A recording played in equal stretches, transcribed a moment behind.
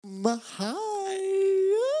Hi,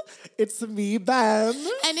 it's me, Ben.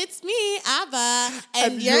 And it's me, Abba.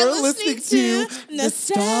 And you're listening to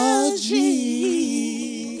Nostalgic.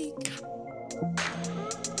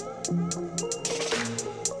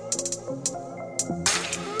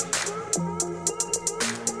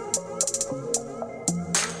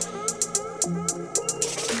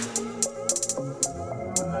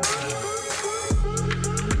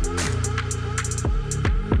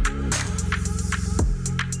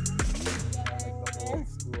 Old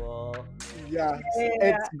school. Yes,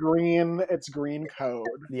 Yeah. it's green code.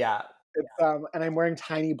 Yeah. It's and I'm wearing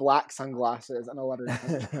tiny black sunglasses and a leather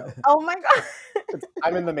trench coat. Oh my god.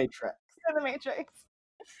 I'm in the Matrix. You're the Matrix.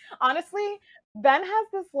 Honestly, Ben has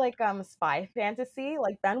this like spy fantasy.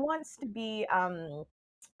 Like Ben wants to be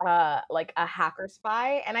like a hacker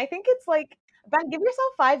spy. And I think it's like, Ben, give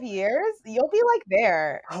yourself 5 years, you'll be like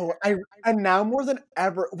there. Oh, and now more than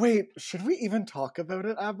ever. Wait, should we even talk about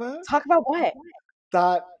it, Abba? Talk about what?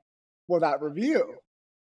 That review.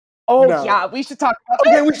 Oh No. yeah, we should talk about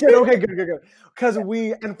Okay, this. we should. Okay, good. Because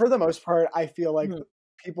and for the most part, I feel like Mhm.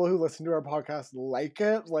 people who listen to our podcast like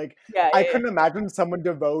it. Like, Yeah, I couldn't imagine someone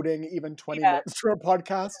devoting even 20 Yeah. minutes to a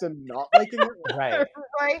podcast and not liking it. Right.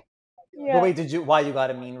 Right? Yeah. But wait, why you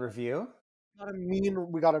got a mean review?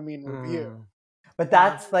 We got a mean review. Mm. But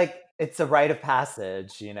that's like, it's a rite of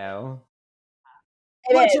passage, you know?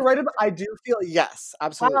 It Well, is. to write about, I do feel yes,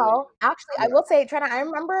 absolutely. Well, actually, I Yeah. will say, Trina, I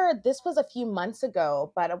remember this was a few months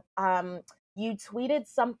ago, but you tweeted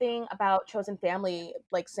something about Chosen Family,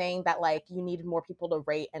 like saying that like you needed more people to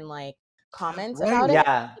rate and like comment Right. about it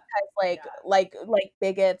Yeah. because like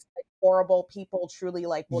bigots, like horrible people, truly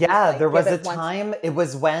like will just, Yeah, like, there was give a it one time, it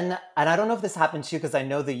was when, and I don't know if this happened to you because I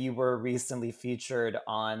know that you were recently featured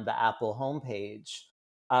on the Apple homepage.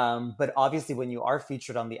 But obviously, when you are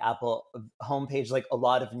featured on the Apple homepage, like a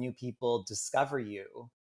lot of new people discover you.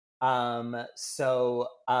 So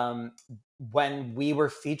when we were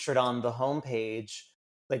featured on the homepage,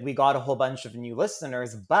 like we got a whole bunch of new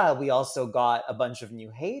listeners, but we also got a bunch of new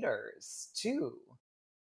haters too.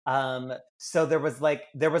 So there was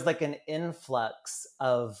like an influx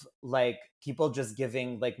of like people just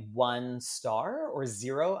giving like 1 star or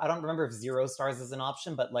 0. I don't remember if 0 stars is an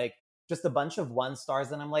option, but like just a bunch of 1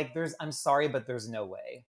 stars. And I'm like, I'm sorry, but there's no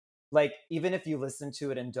way. Like, even if you listen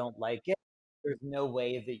to it and don't like it, there's no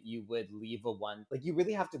way that you would leave a one. Like, you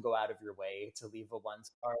really have to go out of your way to leave a 1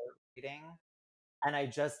 star rating. And I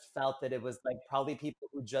just felt that it was like probably people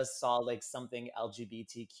who just saw like something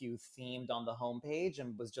LGBTQ themed on the homepage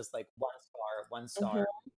and was just like 1 star, 1 star.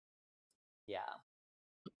 Yeah.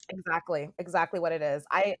 Exactly what it is.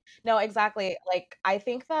 I no, exactly. Like I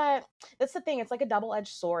think that that's the thing. It's like a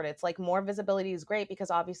double-edged sword. It's like more visibility is great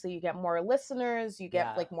because obviously you get more listeners, you get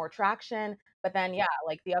Yeah. like more traction. But then yeah,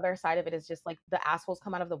 like the other side of it is just like the assholes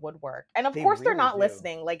come out of the woodwork. And of They course they're really not do.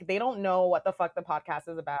 listening. Like they don't know what the fuck the podcast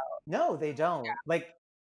is about. No, they don't. Like,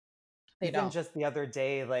 They even don't. just the other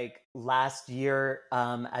day, like last year,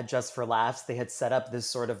 at Just for Laughs, they had set up this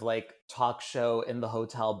sort of like talk show in the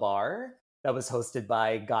hotel bar that was hosted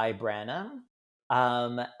by Guy Branum.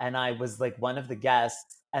 And I was like one of the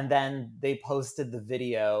guests. And then they posted the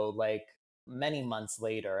video like many months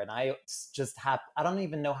later. And I just I don't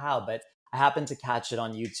even know how, but I happened to catch it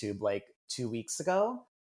on YouTube like 2 weeks ago.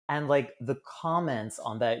 And like the comments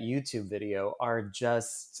on that YouTube video are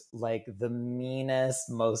just like the meanest,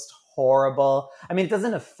 most horrible. I mean, it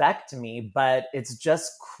doesn't affect me, but it's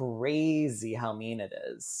just crazy how mean it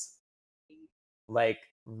is. Like,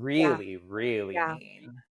 really, really Yeah.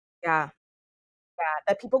 mean. Yeah. Yeah.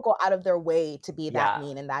 That people go out of their way to be that Yeah.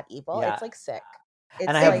 mean and that evil. Yeah. It's like sick. And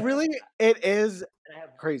It's I have- like It is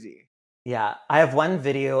crazy. Yeah, I have one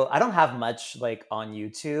video. I don't have much like on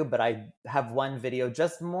YouTube, but I have one video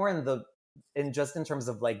just more in terms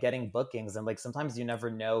of like getting bookings, and like sometimes you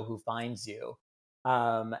never know who finds you.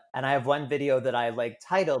 And I have one video that I like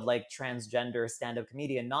titled like transgender stand-up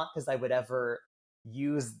comedian, not because I would ever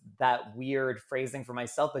use that weird phrasing for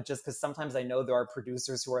myself, but just because sometimes I know there are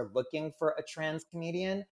producers who are looking for a trans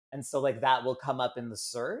comedian, and so like that will come up in the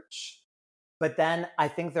search. But then I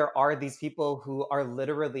think there are these people who are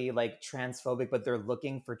literally like transphobic, but they're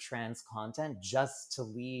looking for trans content just to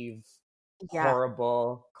leave yeah.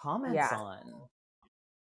 horrible comments Yeah. on.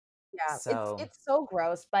 Yeah, So it's so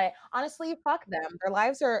gross, but honestly, fuck them. Their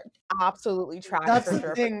lives are absolutely trash That's for the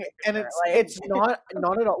sure. thing, and Like, it's not at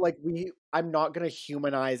all like I'm not gonna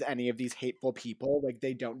humanize any of these hateful people. Like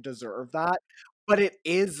they don't deserve that. But it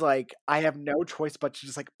is like I have no choice but to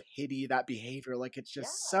just like pity that behavior. Like it's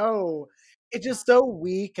just so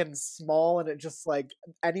weak and small, and it just like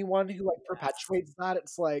anyone who like perpetuates that,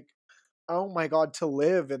 it's like oh my god, to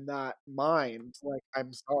live in that mind, like,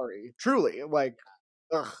 I'm sorry. Truly, like,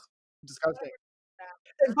 ugh, disgusting.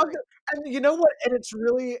 And fuck the and you know what? And it's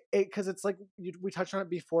really because it's like we touched on it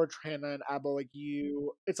before, Trana and Abba, like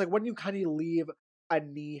it's like when you kind of leave a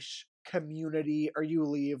niche community or you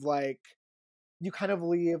leave like you kind of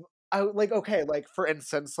leave out like okay, like for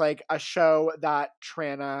instance, like a show that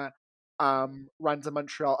Trana runs in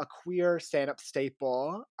Montreal, a queer stand-up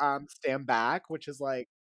staple, Stand Back, which is like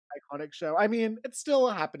iconic show. I mean, it's still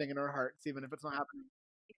happening in our hearts, even if it's not happening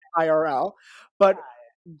IRL. But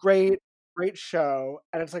great, great show.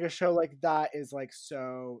 And it's like a show like that is like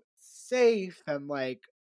so safe and like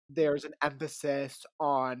there's an emphasis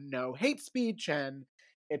on no hate speech and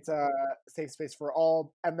it's a safe space for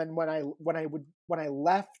all. And then when I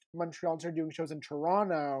left Montreal and started doing shows in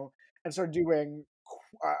Toronto and started doing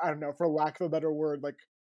I don't know, for lack of a better word, like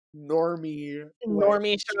normie like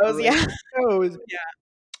Normie shows, straight yeah. shows, Yeah.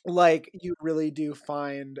 like you really do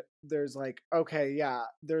find there's like okay yeah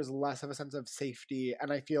there's less of a sense of safety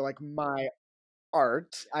and I feel like my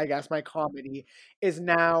art, I guess my comedy is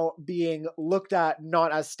now being looked at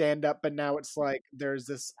not as stand up but now it's like there's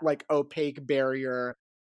this like opaque barrier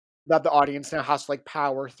that the audience now has to like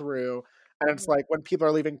power through and it's like when people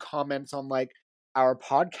are leaving comments on like our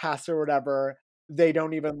podcast or whatever they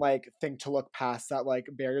don't even like think to look past that like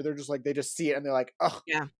barrier they're just like they just see it and they're like oh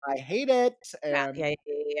Yeah. I hate it Yeah. and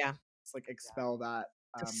Yeah. it's like expel that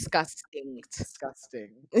Disgusting. disgusting.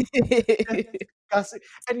 Disgusting.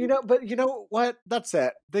 And but you know what? That's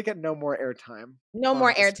it. They get no more airtime No more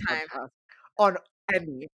on this airtime. podcast. On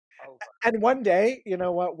any. And one day, you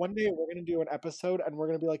know what? One day we're gonna do an episode and we're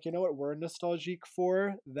gonna be like, you know what? We're nostalgic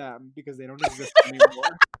for them because they don't exist anymore.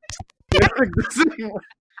 They don't exist anymore.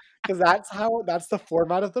 Because that's the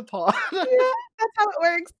format of the pod. Yeah, that's how it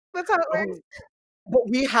works. That's how it works. But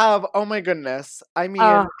we have, oh my goodness. I mean,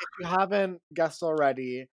 if you haven't guessed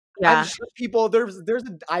already, I'm Yeah. sure people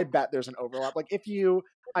I bet there's an overlap. Like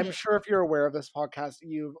I'm sure if you're aware of this podcast,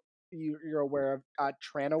 you're aware of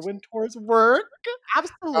Trana Wintour's work.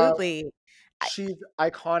 Absolutely. She's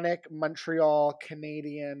iconic Montreal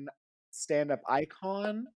Canadian stand-up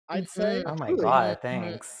icon, I'd say. Oh my Truly. god,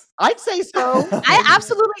 thanks. I'd say so. I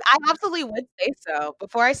absolutely would say so.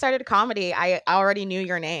 Before I started comedy, I already knew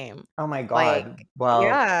your name. Oh my Like, god. Well,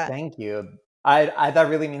 yeah. thank you. I that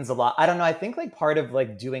really means a lot. I don't know. I think like part of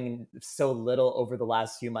like doing so little over the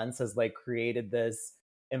last few months has like created this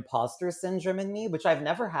imposter syndrome in me, which I've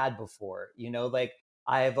never had before. Like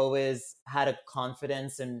I've always had a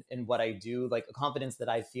confidence in what I do, like a confidence that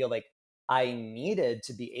I feel like I needed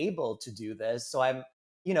to be able to do this. So I'm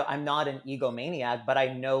not an egomaniac, but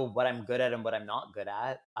I know what I'm good at and what I'm not good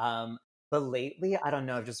at. But lately, I don't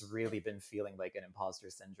know, I've just really been feeling like an imposter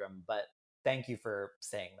syndrome. But thank you for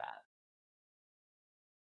saying that.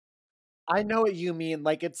 I know what you mean.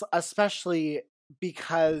 Like it's especially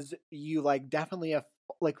because you like definitely have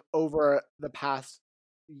like over the past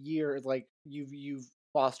year, like you've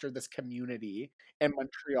fostered this community in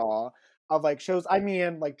Montreal of like shows. I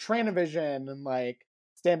mean, like Tranavision and like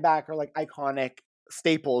Stand Back are like iconic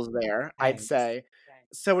staples there, I'd Thanks. say.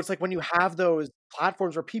 So it's like when you have those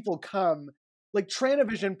platforms where people come, like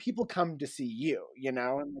Tranavision, people come to see you, and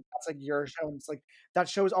like, that's like your show. And it's like that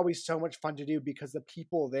show is always so much fun to do because the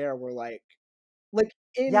people there were like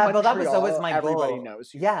in Yeah, well, that was always Montreal, my everybody goal.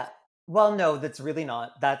 knows you. Yeah. Well, no, that's really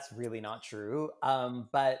not true.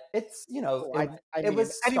 But it's, Oh, it mean,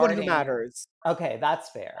 was anyone who starting. matters. Okay, that's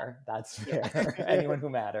fair. That's Yeah. fair. Anyone who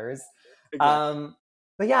matters. Exactly.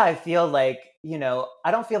 But yeah, I feel like,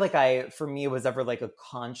 I don't feel like for me, it was ever like a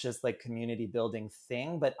conscious, like community building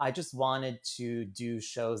thing, but I just wanted to do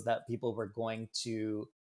shows that people were going to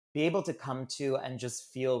be able to come to and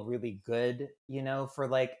just feel really good, for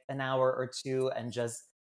like an hour or two and just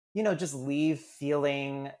leave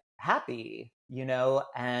feeling happy,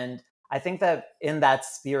 and I think that in that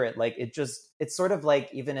spirit, like it's sort of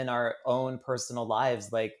like even in our own personal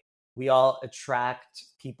lives, like we all attract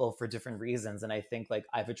people for different reasons. And I think like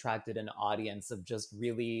I've attracted an audience of just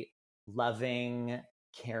really loving,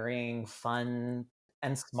 caring, fun,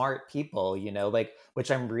 and smart people, like, which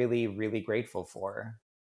I'm really, really grateful for.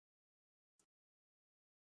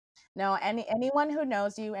 No, anyone who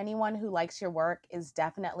knows you, anyone who likes your work is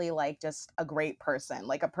definitely like just a great person,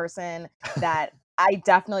 like a person that I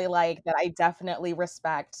definitely like, that I definitely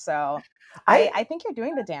respect. So I think you're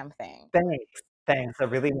doing the damn thing. Thanks. That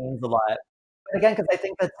really means a lot. But again, because I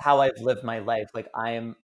think that's how I've lived my life. Like I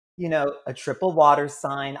am, a triple water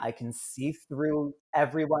sign. I can see through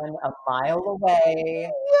everyone a mile away.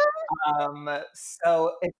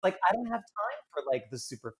 So it's like I don't have time for like the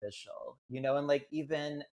superficial, and like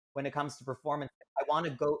even when it comes to performance, I want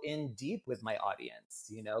to go in deep with my audience,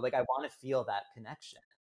 you know? Like I want to feel that connection.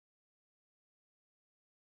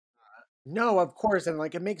 No, of course, and,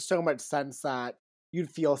 like, it makes so much sense that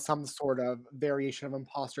you'd feel some sort of variation of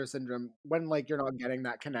imposter syndrome when, like, you're not getting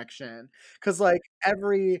that connection. Because like,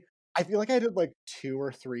 I feel like I did, like, 2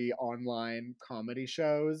 or 3 online comedy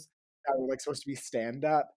shows that were, like, supposed to be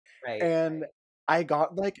stand-up, Right. and I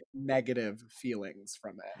got, like, negative feelings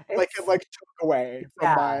from it. Like, it, It's like, took away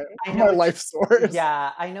from yeah, I from know my what life source.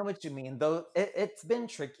 yeah, I know what you mean. Though it's been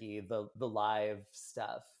tricky, the live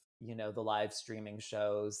stuff, you know, the live streaming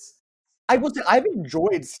shows. I will say I've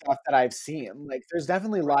enjoyed stuff that I've seen. Like, there's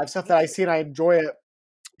definitely live stuff that I see and I enjoy it.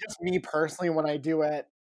 Just me personally, when I do it,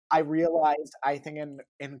 I realized, I think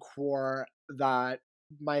in core, that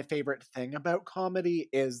my favorite thing about comedy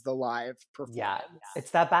is the live Yeah, performance.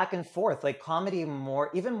 it's that back and forth, like comedy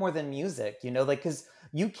even more than music, you know, like because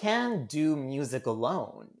you can do music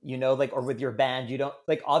alone, you know, like or with your band, you don't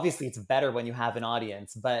like obviously it's better when you have an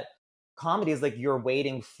audience, but comedy is like you're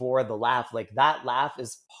waiting for the laugh. Like that laugh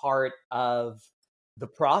is part of the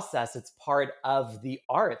process, it's part of the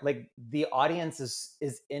art. Like the audience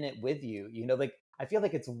is in it with you, you know, like I feel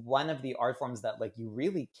like it's one of the art forms that like you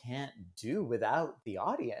really can't do without the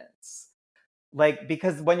audience, like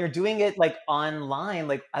because when you're doing it like online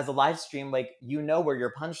like as a live stream, like you know where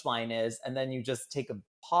your punchline is and then you just take a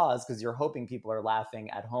pause because you're hoping people are laughing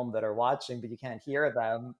at home that are watching but you can't hear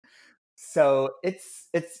them, so it's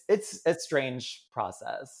a strange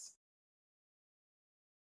process.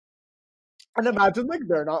 And imagine, like,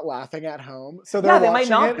 they're not laughing at home, so they're Yeah, they might watching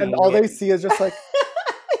not it, and be. all they see is just like,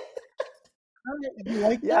 "Hi, you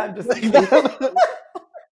like Yeah, that?" I'm just Like kidding. that.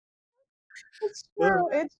 It's Ugh. true,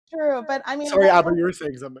 it's true, but I mean, Sorry, Abba, you were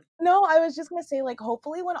saying something. no, I was just gonna say, like,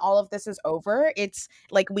 hopefully when all of this is over, it's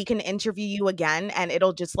like we can interview you again and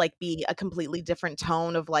it'll just like be a completely different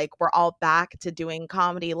tone of like we're all back to doing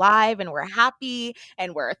comedy live and we're happy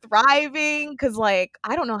and we're thriving. Cause like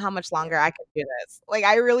I don't know how much longer I can do this. Like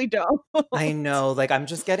I really don't. I know, like I'm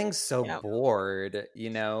just getting so Yeah. bored, you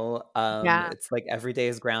know? Yeah. It's like every day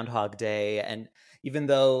is Groundhog Day. And even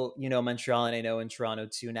though, you know, Montreal and I know in Toronto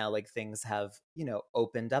too now, like things have, you know,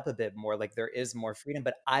 opened up a bit more, like there is more freedom,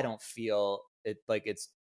 but I don't feel it like it's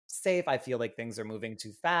safe. I feel like things are moving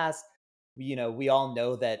too fast. You know, we all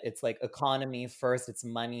know that it's like economy first, it's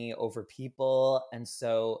money over people. And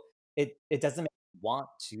so it doesn't make me want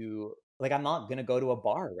to like I'm not gonna go to a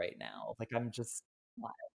bar right now. Like I'm just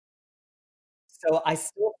not. So I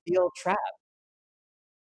still feel trapped.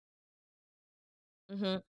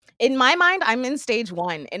 Mhm. In my mind, I'm in stage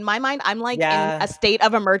 1. In my mind, I'm like in a Yeah. state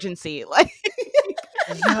of emergency. Like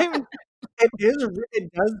Yeah, I'm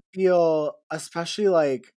it does feel, especially,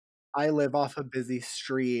 like, I live off a busy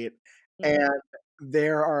street, Mhm. and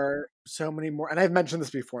there are so many more, and I've mentioned this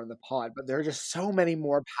before in the pod, but there are just so many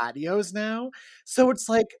more patios now, so it's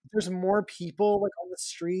like there's more people, like, on the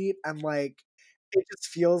street, and, like, it just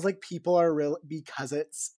feels like people are real because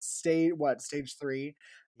it's stage 3?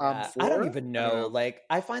 Yeah, I don't 4? even I don't know, know. like,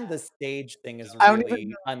 I find the stage thing is I don't even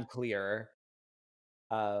really unclear.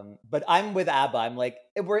 But I'm with ABBA, I'm like,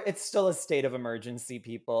 it's still a state of emergency,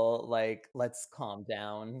 people, like, let's calm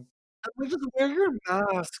down. like, just wear your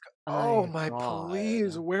mask. Oh My my,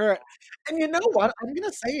 please god. wear it. And you know what? I'm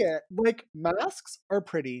gonna say it. Like, masks are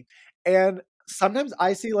pretty, and sometimes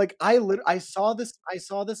I see, like, I saw this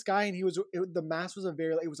guy, and the mask was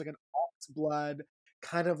it was like an ox blood,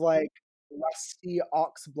 kind of like rusty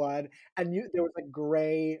ox blood, and there was like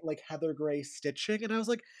gray, like heather gray stitching, and I was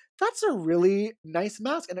like, "That's a really nice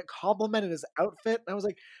mask," and it complemented his outfit, and I was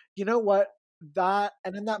like, "You know what? That,"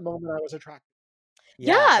 and in that moment, I was attracted.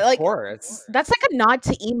 Yeah, Yeah, of like course. that's like a nod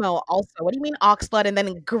to emo also. What do you mean oxblood and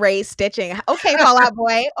then gray stitching? Okay, Fall Out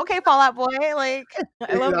Boy. Okay, Fall Out Boy. Like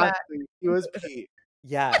I love that. Exactly. He was Pete.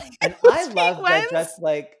 Yeah, It and I was Pete love that Wentz. just,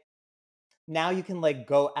 like, now you can, like,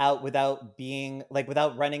 go out without being like,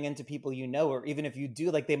 without running into people you know, or even if you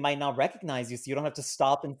do, like, they might not recognize you, so you don't have to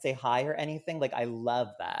stop and say hi or anything, like, I love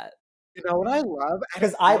that. You know what I love? And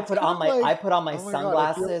it Because feels kind of I like, put on my oh my god, it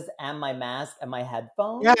feels, sunglasses and my mask and my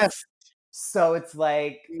headphones, yes, so it's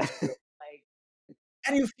like me too.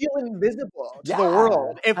 And you feel invisible to the yeah,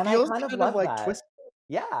 world. It and I feels kind of kind of love like that. twisted.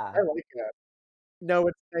 Yeah. I like it. No,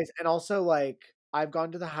 it's nice. And also, like, I've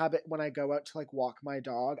gone to the habit when I go out to, like, walk my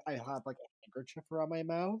dog, I have, like, a handkerchief around my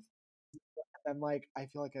mouth, and, like, I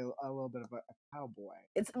feel like a little bit of a cowboy.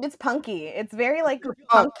 It's punky. It's very like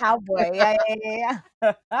Oh, punk cowboy. Yeah, yeah,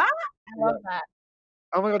 yeah. I love that.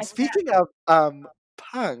 oh my god, I speaking of,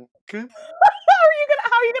 punk, how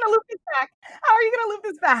are you gonna loop this back? How are you gonna loop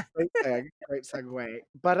this back? great segue.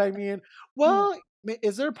 But I mean, Mm. well,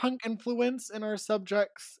 is there punk influence in our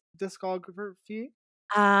subject's discography?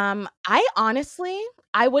 I honestly,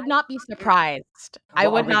 I would not be surprised. I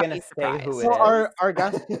Well, are would we not gonna be say who surprised. it So is? our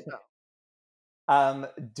guest no,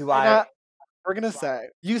 Do we're I? not we're gonna say.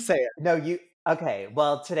 You say it. No, you. Okay.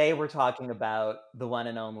 Well, today we're talking about the one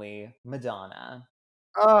and only Madonna.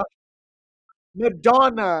 Uh,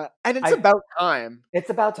 Madonna, and it's I. about time. It's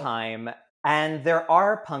about time. And there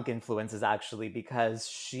are punk influences actually, because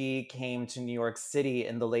she came to New York City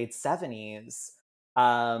in the late 70s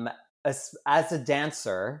um, as a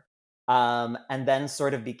dancer, and then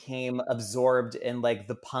sort of became absorbed in like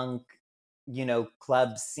the punk,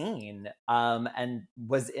 club scene, and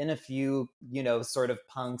was in a few, sort of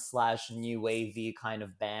punk slash new wavy kind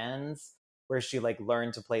of bands where she like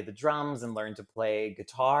learned to play the drums and learned to play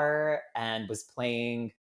guitar and was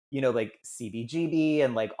playing like CBGB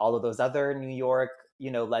and like all of those other New York,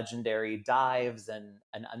 legendary dives and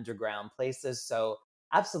underground places. So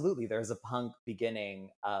absolutely, there's a punk beginning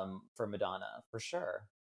for Madonna for sure.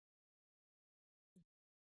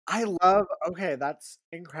 Okay, that's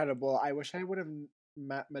incredible. I wish I would have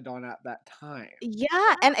met Madonna at that time.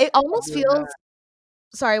 Yeah, and it A almost brunette. feels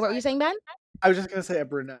Sorry, what were you saying, Ben? I was just gonna say a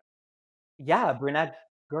brunette. Yeah, brunette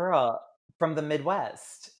girl from the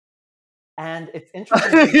Midwest. And it's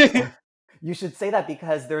interesting you should say that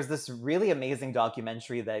because there's this really amazing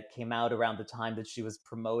documentary that came out around the time that she was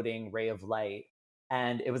promoting Ray of Light.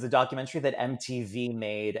 And it was a documentary that MTV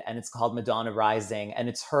made, and it's called Madonna Rising. And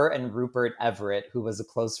it's her and Rupert Everett, who was a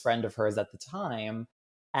close friend of hers at the time.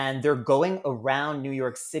 And they're going around New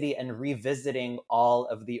York City and revisiting all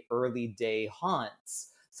of the early day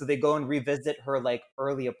haunts. So they go and revisit her like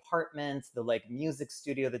early apartments, the like music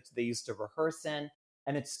studio that they used to rehearse in,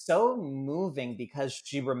 and it's so moving because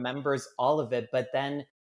she remembers all of it. But then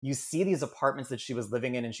you see these apartments that she was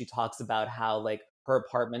living in, and she talks about how like her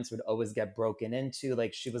apartments would always get broken into.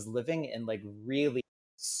 Like she was living in like really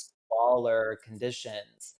squalor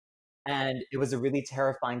conditions. And it was a really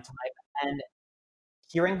terrifying time. And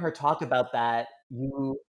hearing her talk about that,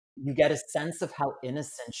 you get a sense of how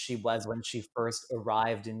innocent she was when she first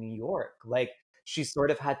arrived in New York. Like she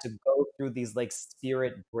sort of had to go through these like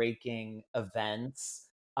spirit breaking events,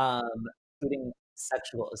 um, including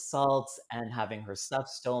sexual assaults and having her stuff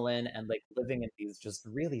stolen and like living in these just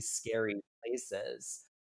really scary places,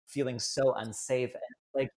 feeling so unsafe. And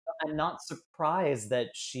like I'm not surprised that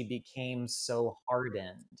she became so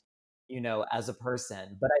hardened, as a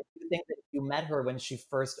person. But I do think that if you met her when she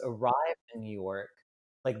first arrived in New York,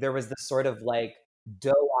 like there was this sort of like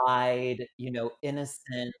doe-eyed,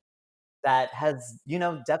 innocent that has,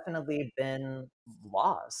 definitely been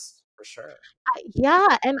lost for sure. Yeah,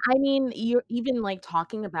 and I mean, you're even, like,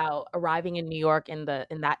 talking about arriving in New York in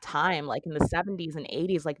that time, like, in the '70s and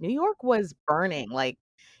 '80s, like, New York was burning, like,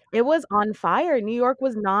 it was on fire. New York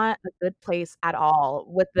was not a good place at all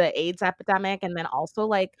with the AIDS epidemic and then also,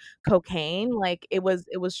 like, cocaine, like, it was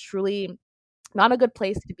truly not a good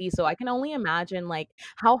place to be, so I can only imagine, like,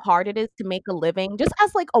 how hard it is to make a living just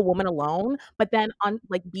as, like, a woman alone, but then on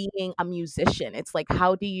like, being a musician. It's like,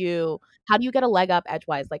 how do you get a leg up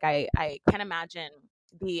edgewise? Like, I can't imagine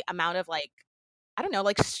the amount of, like, I don't know,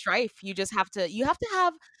 like, strife you have to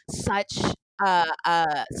have such a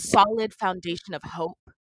solid foundation of hope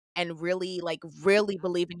and really, like, really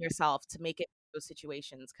believe in yourself to make it those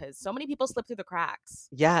situations because so many people slip through the cracks.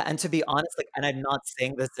 Yeah, and to be honest, like, and I'm not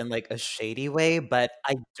saying this in like a shady way, but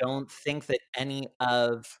I don't think that any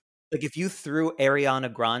of like if you threw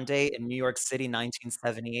Ariana Grande in New York City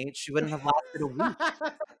 1978, she wouldn't have lasted a week.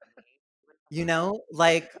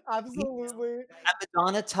 Like Absolutely. and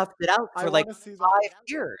Madonna toughed it out I for like wanna see that. 5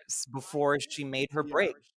 years before she made her Yeah.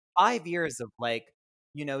 break. 5 years of like,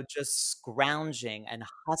 just scrounging and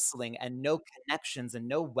hustling and no connections and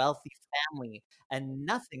no wealthy family and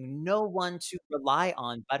nothing, no one to rely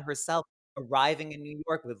on but herself, arriving in New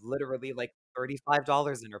York with literally like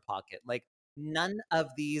 $35 in her pocket. Like none of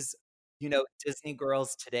these, Disney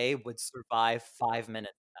girls today would survive 5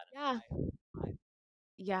 minutes without Yeah,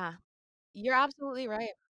 yeah. You're absolutely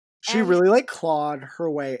right. She And really, like, clawed her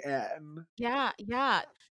way in. yeah, yeah.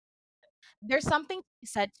 There's something to be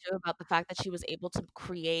said too about the fact that she was able to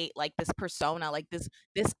create like this persona, like this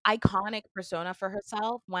iconic persona for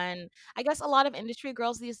herself when I guess a lot of industry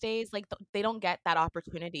girls these days like they don't get that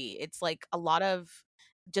opportunity. It's like a lot of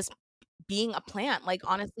just being a plant. Like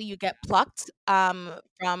honestly, you get plucked from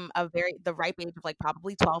the ripe age of like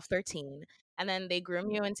probably 12, 13, and then they groom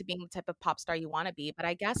you into being the type of pop star you want to be. But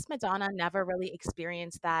I guess Madonna never really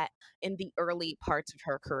experienced that in the early parts of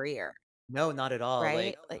her career, No, not at all.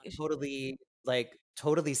 right? Like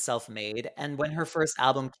Totally self-made. And when her first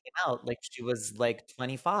album came out, like she was like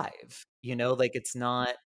 25, like it's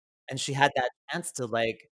not, and she had that chance to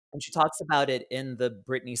like And she talks about it in the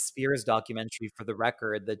Britney Spears documentary For the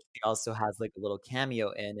Record that she also has like a little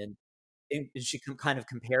cameo in. And she kind of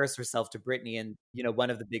compares herself to Britney. And, one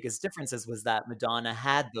of the biggest differences was that Madonna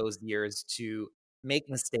had those years to make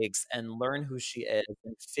mistakes and learn who she is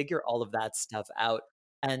and figure all of that stuff out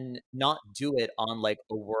and not do it on like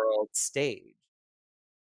a world stage.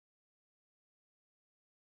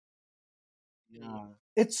 Yeah.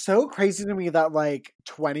 It's so crazy to me that, like,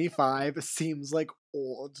 25 seems, like,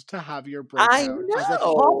 old to have your I breakout as, like, a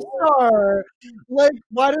pop know. star. Like,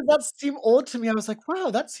 why does that seem old to me? I was like, "Wow,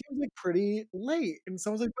 that seems, like, pretty late," and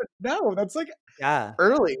someone's like, "But no, that's, like, Yeah.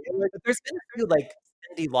 early." Like, But there's been a few, like,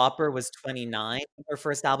 Cyndi Lauper was 29 when her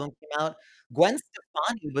first album came out. Gwen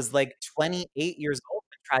Stefani was, like, 28 years old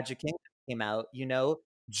when Tragic Kingdom came out, you know?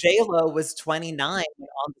 J.Lo was 29 when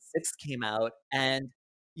On the Sixth came out, and,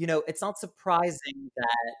 it's not surprising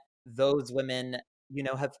that those women,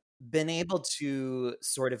 have been able to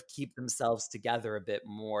sort of keep themselves together a bit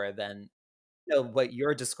more than what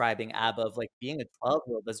you're describing, ABBA, of like being a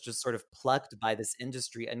 12-year-old that's just sort of plucked by this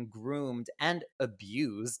industry and groomed and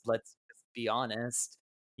abused, let's just be honest,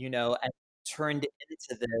 and turned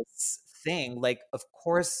into this thing. Like, of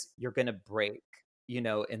course you're gonna break,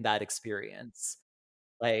 in that experience.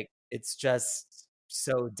 Like, it's just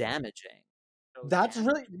so damaging. that's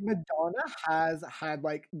really Madonna has had,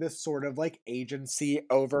 like, this sort of, like, agency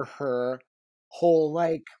over her,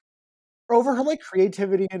 like,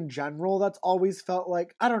 creativity in general that's always felt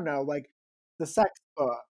like I don't know, like, the sex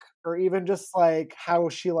book or even just, like, how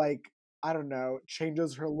she, like, I don't know,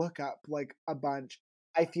 changes her look up, like, a bunch.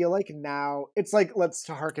 I feel like now it's like, let's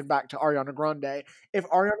to harken back to Ariana Grande. If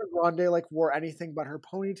Ariana Grande, like, wore anything but her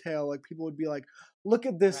ponytail, like, people would be like, "Look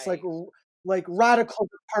at this, Right. like, radical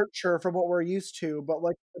departure from what we're used to," but,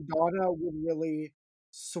 like, Madonna would really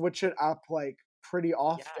switch it up, like, pretty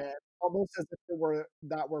often, almost as if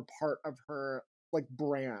that were part of her, like,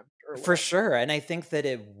 brand or For whatever. sure, and I think that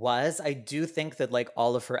it was. I do think that, like,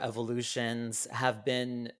 all of her evolutions have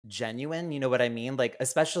been genuine, you know what I mean? Like,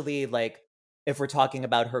 especially, like, if we're talking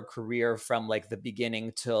about her career from, like, the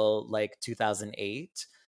beginning till, like, 2008.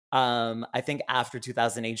 I think after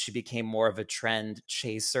 2008, she became more of a trend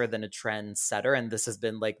chaser than a trend setter, and this has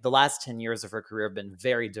been, like the last 10 years of her career have been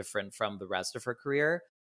very different from the rest of her career.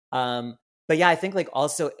 Um, but yeah, I think like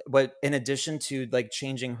also what in addition to like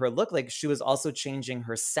changing her look, like she was also changing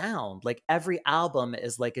her sound. Like every album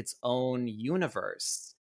is like its own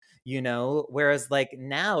universe, Whereas like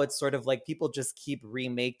now it's sort of like people just keep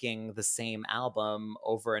remaking the same album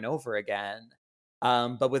over and over again.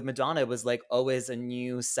 But with Madonna, it was like always a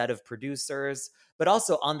new set of producers. But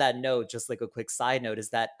also on that note, just like a quick side note, is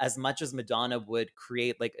that as much as Madonna would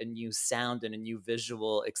create like a new sound and a new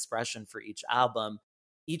visual expression for each album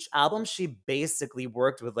she basically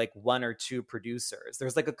worked with like one or two producers.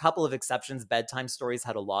 There's like a couple of exceptions. Bedtime Stories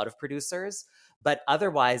had a lot of producers, but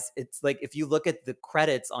otherwise it's like if you look at the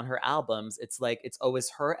credits on her albums, it's like it's always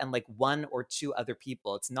her and like one or two other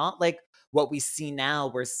people. It's not like what we see now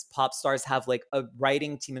where pop stars have like a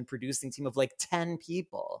writing team and producing team of like 10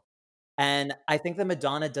 people. And I think that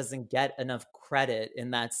Madonna doesn't get enough credit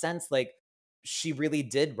in that sense. Like, she really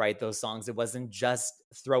did write those songs. It wasn't just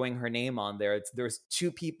throwing her name on there. There's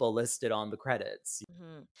two people listed on the credits.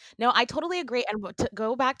 Mhm. No, I totally agree, and to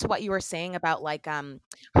go back to what you were saying about, like,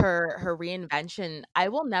 her reinvention, I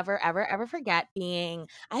will never, ever, ever forget being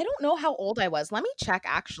I don't know how old I was, let me check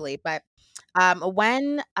actually, but,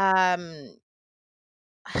 when,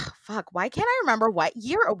 fuck, why can't I remember what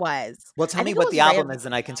year it was? Well, I tell me think it what was the right album is,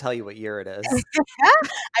 and I can tell you what year it is.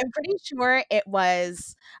 I'm pretty sure it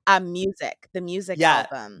was, the Music Yeah,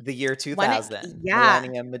 album. the year When it 2000, yeah,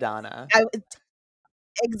 Millennium Madonna. I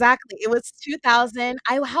exactly, it was 2000.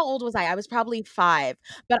 How old was I? I was probably 5,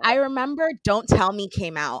 but I remember Don't Tell Me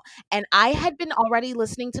came out, and I had been already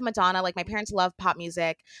listening to Madonna, like, my parents love pop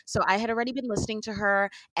music, so I had already been listening to her,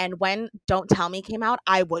 and when Don't Tell Me came out,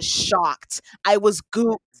 I was shocked. I was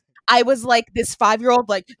gooped. I was like this 5-year-old,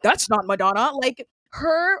 like, "That's not Madonna." Like,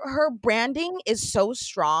 her branding is so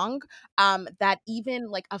strong, that even,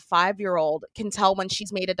 like, a 5-year-old can tell when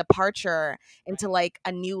she's made a departure into, like,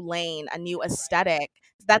 a new lane, a new aesthetic.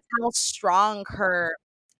 That's how strong her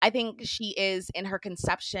I think she is in her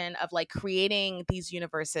conception of, like, creating these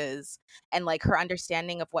universes and, like, her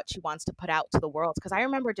understanding of what she wants to put out to the world. Because I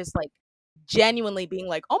remember just, like, genuinely being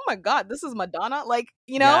like, "Oh my god, this is Madonna?" Like,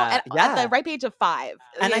 Yeah, at the yeah. ripe age of 5,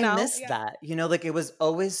 And you I know? miss that. Like it was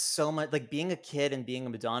always so much like being a kid and being a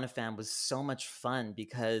Madonna fan was so much fun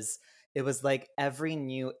because it was like every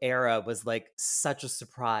new era was like such a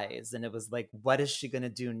surprise. And it was like, what is she gonna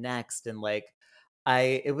do next? And like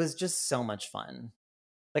it was just so much fun.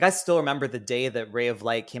 Like, I still remember the day that Ray of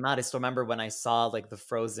Light came out. I still remember when I saw, like, the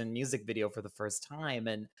Frozen music video for the first time,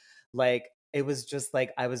 and, like, it was just,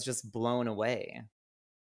 like, I was just blown away.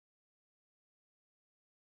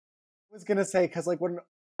 I was gonna say, because, like, when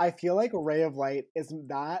I feel like Ray of Light isn't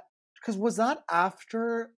that, because was that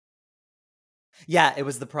after? Yeah, it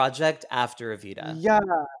was the project after Evita. Yeah.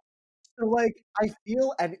 So, like, I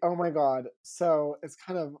feel and oh my god, so it's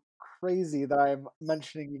kind of crazy that I'm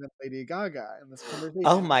mentioning even Lady Gaga in this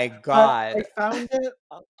Oh conversation, my but I god. found it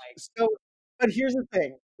Oh my so but here's the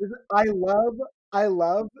thing, is I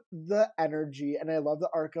love the energy and I love the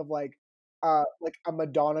arc of, like, a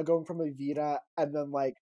Madonna going from Evita and then,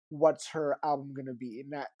 like, what's her album gonna be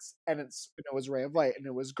next, and it was Ray of Light, and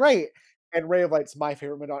it was great, and Ray of Light's my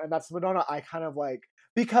favorite Madonna, and that's the Madonna I kind of like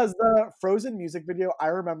because the Frozen music video, I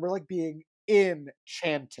remember, like, being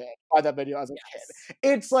enchanted by that video as a Yes. kid.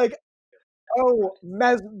 It's like, oh,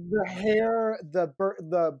 the hair, the birth,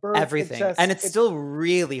 it Everything. And just it it still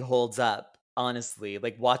really holds up, honestly.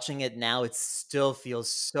 Like, watching it now, it still feels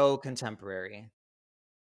so contemporary.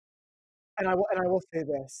 and I will say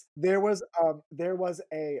this, there was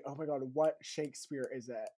a oh my god, what Shakespeare is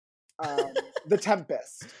it? The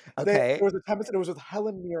Tempest. There Okay. was a Tempest, and it was with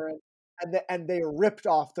Helen Mirren, and they ripped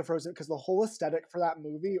off the Frozen because the whole aesthetic for that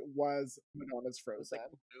movie was Madonna's It was, like,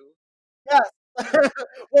 Frozen. blue. Yes.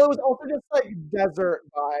 Well, it was also just, like, desert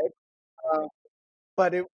vibe, um,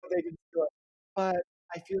 but they didn't do it. But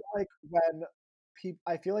I feel like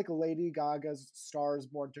I feel like Lady Gaga's Stars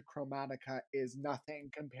Born to Chromatica is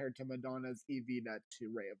nothing compared to Madonna's Evita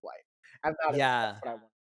to Ray of Light, and that's Yeah. what I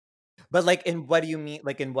want. But, like, in what do you mean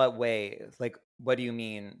like, in what way? Like, what do you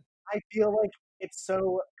mean? I feel like it's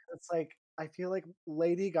like I feel like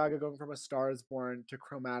Lady Gaga going from A Star Is Born to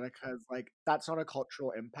Chromatica is like that's not a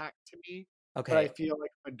cultural impact to me, but I Okay. feel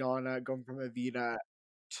like Madonna going from Evita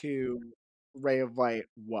to Ray of Light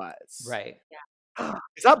was. Right.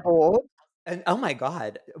 Is that bold? And oh my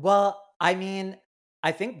god. Well, I mean,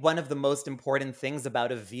 I think one of the most important things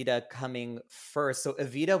about Evita coming first, so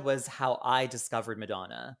Evita was how I discovered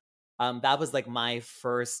Madonna. That was like my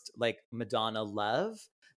first like Madonna love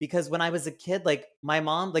because when I was a kid, like my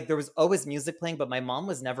mom, like there was always music playing, but my mom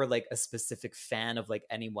was never like a specific fan of like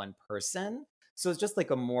any one person. So it's just like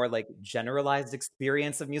a more like generalized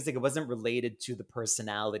experience of music. It wasn't related to the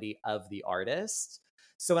personality of the artist.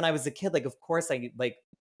 So when I was a kid, like of course I like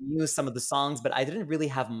knew some of the songs, but I didn't really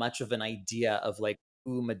have much of an idea of like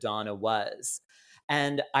who Madonna was.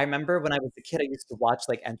 And I remember when I was a kid, I used to watch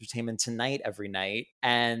like Entertainment Tonight every night.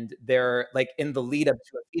 And there, like in the lead up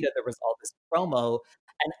to Evita, there was all this promo.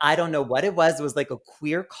 And I don't know what it was. It was like a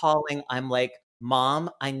queer calling. I'm like, Mom,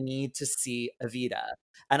 I need to see Evita.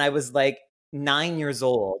 And I was like 9 years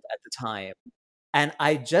old at the time. And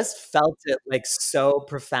I just felt it, like, so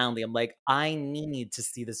profoundly. I'm like, "I need to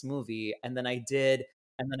see this movie," and then I did,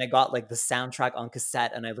 and then I got, like, the soundtrack on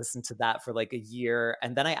cassette, and I listened to that for, like, a year,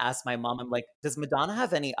 and then I asked my mom, I'm like, "Does Madonna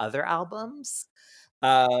have any other albums?"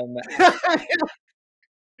 Um,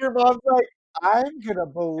 Your mom's like, "I'm gonna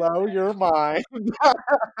blow your mind."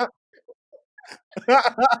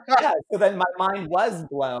 yeah, so then my mind was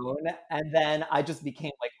blown, and then I just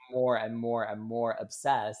became, like, more and more and more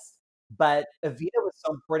obsessed, but Evita was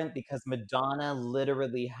so important because Madonna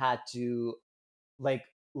literally had to like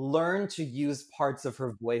learn to use parts of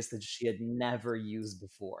her voice that she had never used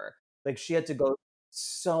before. Like she had to go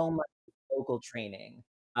so much vocal training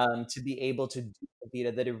to be able to do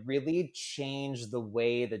Evita that it really changed the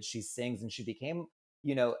way that she sings, and she became,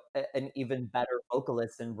 an even better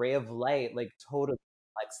vocalist. And Ray of Light like totally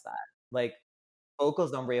reflects that. Like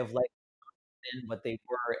vocals on Ray of Light been what they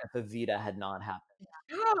were if Evita had not happened.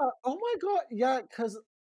 Yeah, oh my god, yeah, because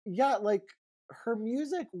yeah, like, her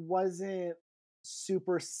music wasn't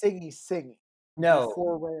super singy No,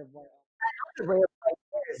 before Ray of Light. the Ray of Light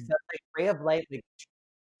is that like Ray of Light like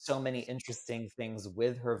so many interesting things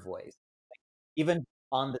with her voice. Even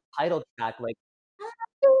on the title track, like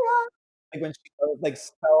when she goes like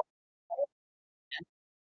so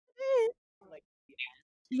like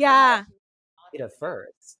Yeah. at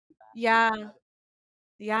first. Yeah.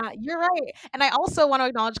 Yeah, you're right. And I also want to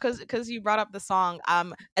acknowledge because you brought up the song.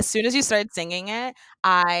 As soon as you started singing it,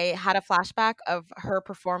 I had a flashback of her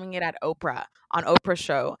performing it at Oprah on Oprah's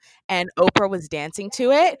show, and Oprah was dancing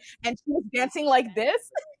to it, and she was dancing like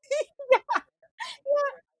this.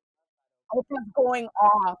 Oprah's going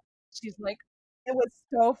off. She's like, it was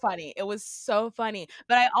so funny. It was so funny.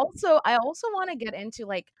 But I also want to get into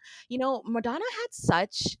like, Madonna had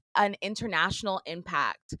such an international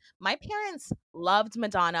impact. My parents loved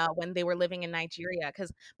Madonna when they were living in Nigeria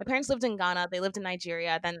because my parents lived in Ghana, they lived in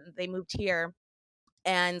Nigeria, then they moved here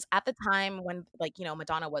And at the time when, like,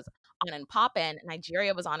 Madonna was on and poppin',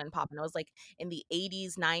 Nigeria was on and poppin'. It was like in the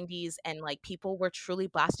 80s, 90s, and like people were truly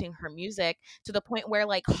blasting her music to the point where,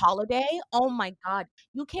 like, Holiday, oh my God,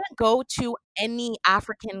 you can't go to any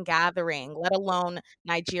African gathering, let alone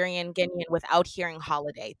Nigerian, Guinean, without hearing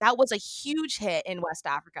Holiday. That was a huge hit in West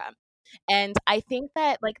Africa. And I think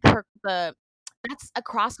that, like, that's a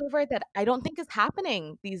crossover that I don't think is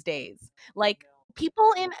happening these days. Like,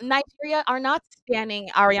 people in Nigeria are not standing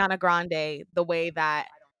Ariana Grande the way that,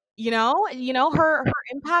 her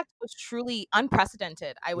impact was truly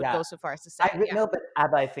unprecedented. I would Yeah. go so far as to say, yeah. No, but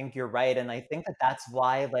Abba, I think you're right, and I think that that's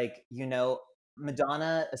why, like,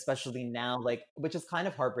 Madonna, especially now, like, which is kind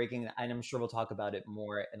of heartbreaking, and I'm sure we'll talk about it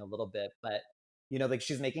more in a little bit, but like,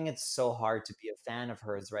 she's making it so hard to be a fan of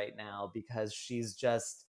hers right now because she's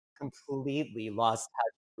just completely lost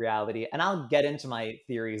touch with reality, and I'll get into my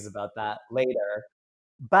theories about that later.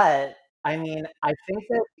 But I mean, I think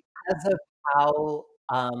that because of how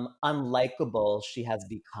unlikable she has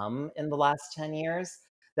become in the last 10 years,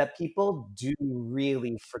 that people do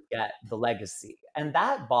really forget the legacy. And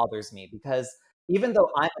that bothers me because even though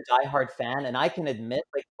I'm a diehard fan and I can admit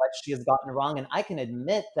like what she has gotten wrong, and I can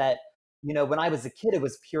admit that, when I was a kid, it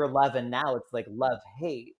was pure love, and now it's like love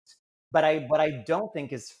hate. But what I don't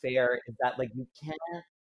think is fair is that like you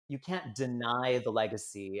can't deny the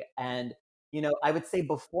legacy. And I would say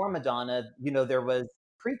before Madonna, there was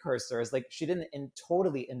precursors. Like she didn't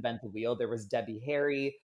totally invent the wheel. There was Debbie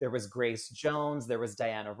Harry, there was Grace Jones, there was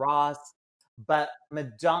Diana Ross, but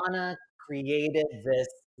Madonna created this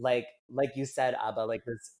like you said, Abba, like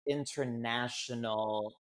this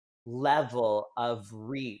international level of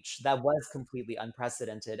reach that was completely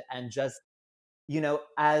unprecedented and just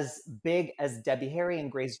as big as Debbie Harry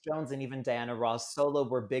and Grace Jones and even Diana Ross solo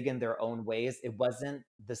were big in their own ways, it wasn't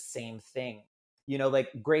the same thing. Like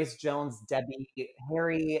Grace Jones, Debbie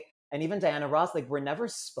Harry, and even Diana Ross, like were never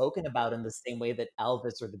spoken about in the same way that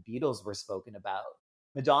Elvis or the Beatles were spoken about.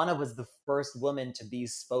 Madonna was the first woman to be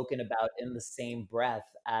spoken about in the same breath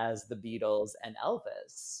as the Beatles and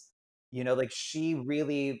Elvis. Like she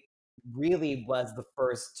really, really was the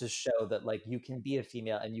first to show that like you can be a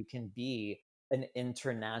female and you can be an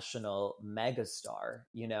international megastar,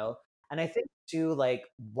 And I think too, like,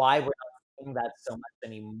 why we're not seeing that so much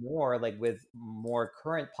anymore, like with more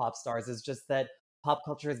current pop stars, is just that pop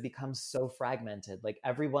culture has become so fragmented. Like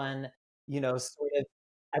sort of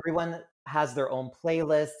everyone has their own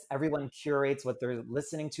playlists, everyone curates what they're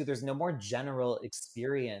listening to. There's no more general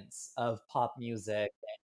experience of pop music,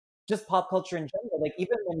 just pop culture in general. Like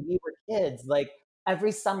even when we were kids, like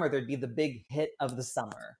every summer there'd be the big hit of the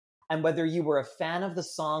summer. And whether you were a fan of the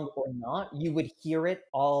song or not, you would hear it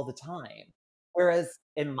all the time. Whereas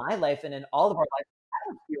in my life and in all of our lives, I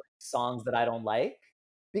don't hear songs that I don't like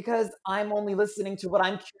because I'm only listening to what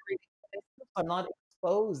I'm curating. I'm not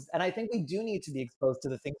exposed. And I think we do need to be exposed to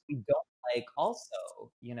the things we don't like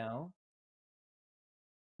also.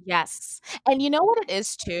 Yes. And you know what it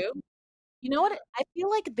is too? You know what? I feel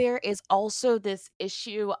like there is also this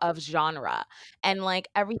issue of genre, and like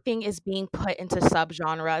everything is being put into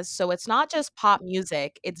subgenres. So it's not just pop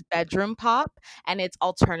music, it's bedroom pop, and it's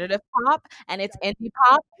alternative pop, and it's indie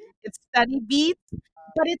pop, it's study beats.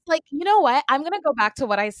 But it's like, you know what? I'm going to go back to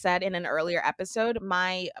what I said in an earlier episode.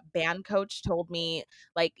 My band coach told me,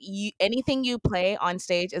 like, anything you play on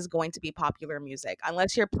stage is going to be popular music,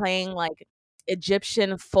 unless you're playing like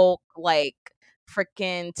Egyptian folk, like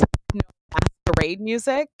freaking parade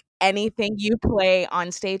music. Anything you play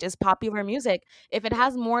on stage is popular music. If it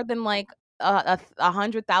has more than like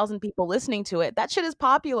 100,000 people listening to it, that shit is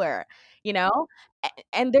popular, you know?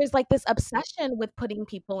 And there's like this obsession with putting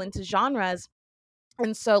people into genres,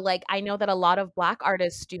 and so, like, I know that a lot of Black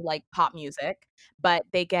artists do, like, pop music, but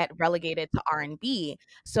they get relegated to R&B.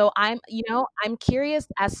 So I'm curious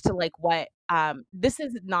as to, like, what, this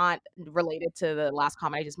is not related to the last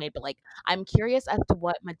comment I just made, but, like, I'm curious as to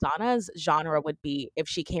what Madonna's genre would be if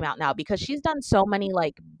she came out now, because she's done so many,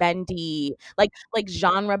 like, bendy, like,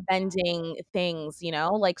 genre bending things,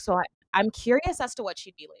 Like, so I'm curious as to what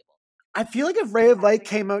she'd be labeled. I feel like if Ray of Light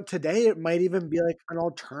came out today, it might even be like an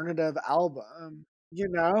alternative album, you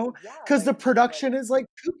know? Because the production is like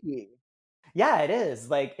kooky. Yeah, it is.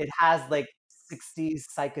 Like it has like 60s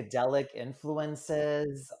psychedelic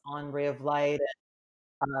influences on Ray of Light.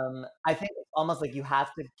 I think it's almost like you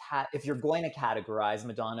have to if you're going to categorize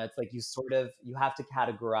Madonna, it's like you have to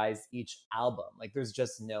categorize each album. Like there's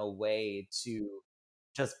just no way to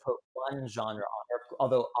just put one genre on her,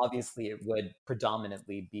 although obviously it would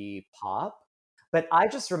predominantly be pop. But I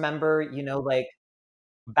just remember, like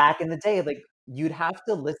back in the day, like you'd have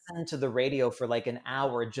to listen to the radio for like an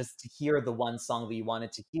hour just to hear the one song that you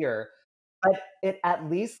wanted to hear. But it at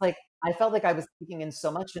least like I felt like I was taking in so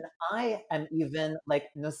much, and I am even like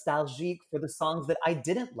nostalgic for the songs that I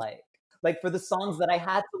didn't like for the songs that I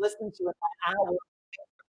had to listen to in that hour,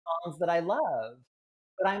 songs that I love.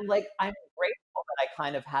 But I'm grateful that I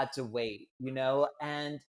kind of had to wait,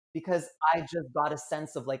 and because I just got a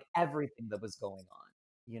sense of like everything that was going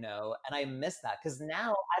on, and I miss that because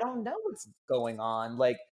now I don't know what's going on,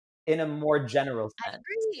 like in a more general I sense.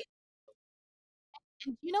 agree.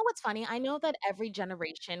 And you know what's funny? I know that every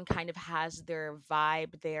generation kind of has their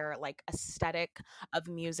vibe, their like aesthetic of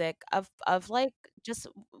music, of like just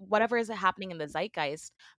whatever is happening in the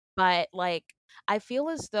zeitgeist. But like I feel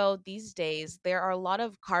as though these days there are a lot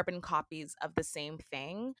of carbon copies of the same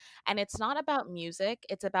thing. And it's not about music,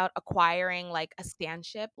 it's about acquiring like a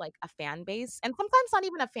stanship, like a fan base, and sometimes not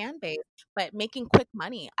even a fan base, but making quick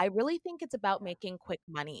money. I really think it's about making quick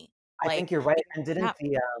money. I Like, think you're right, you and know,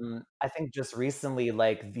 didn't I think just recently,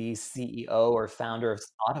 like, the CEO or founder of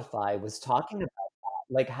Spotify was talking about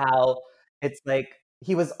that, like, how it's like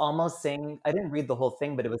he was almost saying I didn't read the whole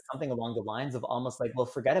thing, but it was something along the lines of almost like, "Well,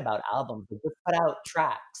 forget about albums, like, just put out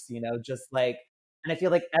tracks," just like and I feel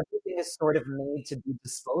like everything is sort of made to be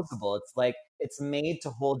disposable. It's like it's made to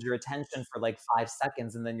hold your attention for, like, 5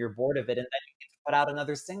 seconds, and then you're bored of it, and then you need to put out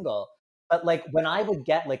another single. But, like, when I would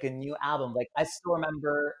get, like, a new album, like, I still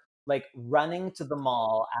remember like running to the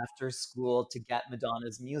mall after school to get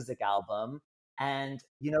Madonna's music album. And,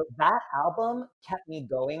 that album kept me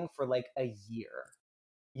going for like a year.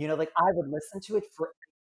 Like I would listen to it for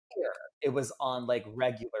a year. It was on like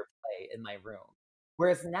regular play in my room.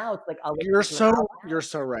 Whereas now it's like I'll You're listen to an so album you're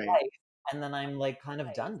so right. twice, and then I'm like kind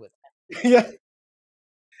of done with Yeah.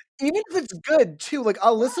 Even if it's good too, like,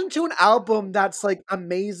 I'll listen to an album that's, like,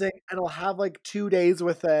 amazing, and I'll have, like, 2 days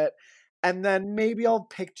with it, and then maybe I'll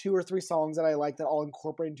pick 2 or 3 songs that I like that I'll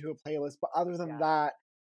incorporate into a playlist, but other than Yeah. that,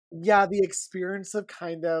 yeah, the experience of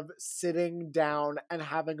kind of sitting down and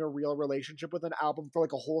having a real relationship with an album for,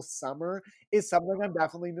 like, a whole summer is something I'm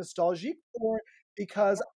definitely nostalgic for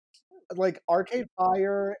because like Arcade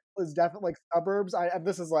Fire was definitely like Suburbs. And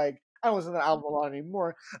this is like I don't listen to the album a lot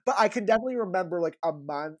anymore, but I can definitely remember like a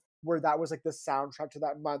month where that was like the soundtrack to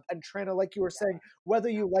that month. And Trina, like you were saying, whether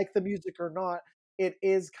you like the music or not, it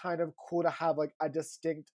is kind of cool to have like a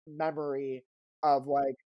distinct memory of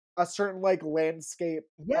like a certain like landscape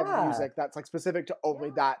of Yeah, music that's like specific to only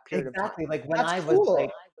that period of time. exactly. Like That's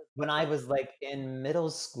cool. when I was like in middle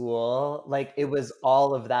school, like it was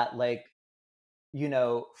all of that like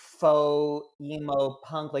faux emo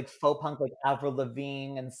punk, like faux punk, like Avril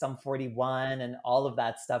Lavigne and Sum 41 and all of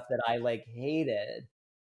that stuff that I like hated.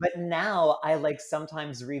 But now I like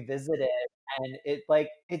sometimes revisit it and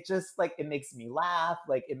it just like it makes me laugh,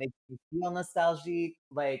 like it makes me feel nostalgic.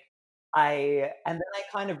 Like and then I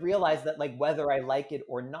kind of realized that like whether I like it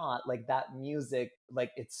or not, like that music,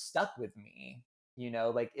 like it stuck with me,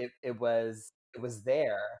 like it was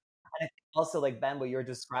there. And I think also like Ben, what you're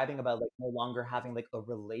describing about like no longer having like a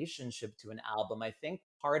relationship to an album, I think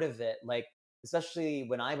part of it, like especially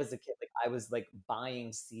when I was a kid, like I was like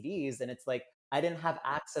buying CDs and it's like I didn't have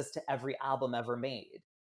access to every album ever made.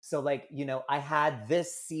 So like, I had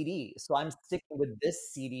this CD. So I'm sticking with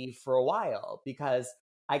this CD for a while because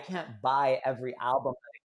I can't buy every album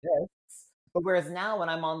that exists. But whereas now when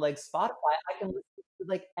I'm on like Spotify, I can listen to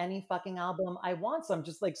like any fucking album I want. So I'm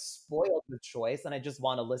just like spoiled with choice and I just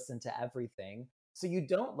want to listen to everything. So you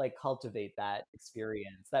don't like cultivate that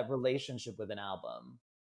experience, that relationship with an album.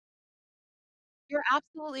 You're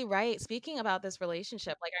absolutely right. Speaking about this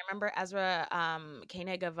relationship, like I remember Ezra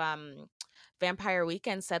Koenig of Vampire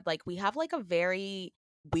Weekend said like we have like a very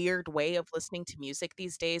weird way of listening to music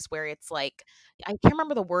these days where it's like I can't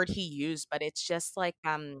remember the word he used, but it's just like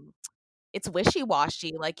it's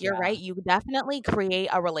wishy-washy. Like, you're right, Yeah, you definitely create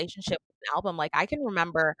a relationship with an album. Like, I can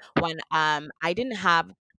remember when, I didn't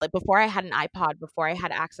have like, before I had an iPod, before I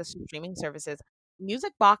had access to streaming services,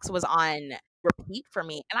 Music Box was on repeat for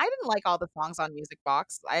me, and I didn't like all the songs on Music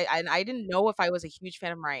Box. I didn't know if I was a huge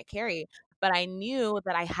fan of Mariah Carey, but I knew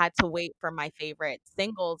that I had to wait for my favorite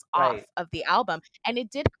singles off right. of the album, and it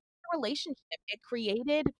did create a relationship. It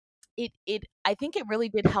created it I think it really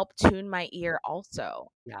did help tune my ear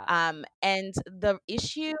also. Yeah, And the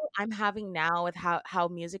issue I'm having now with how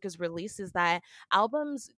music is released is that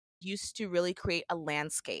albums used to really create a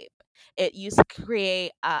landscape. It used to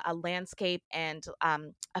create a landscape and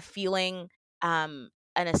a feeling, an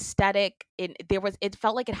aesthetic. It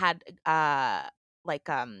felt like it had like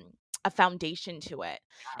a foundation to it.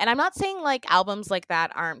 And I'm not saying like albums like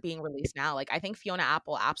that aren't being released now. Like I think Fiona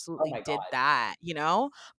Apple oh absolutely my did God. that,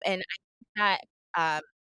 and that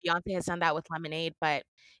Beyonce has done that with Lemonade, but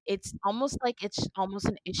it's almost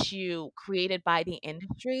an issue created by the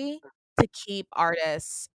industry to keep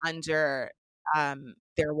artists under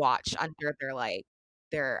their watch, under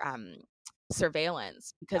their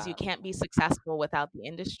surveillance, because you Yeah. can't be successful without the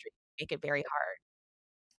industry. Make it very hard.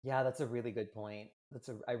 Yeah, that's a really good point.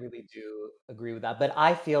 I really do agree with that. But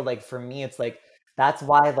I feel like for me, it's like that's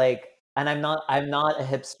why like, and I'm not a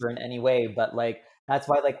hipster in any way, but like that's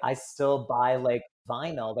why like I still buy like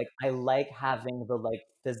vinyl. Like I like having the like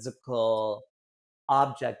physical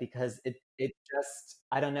object because it just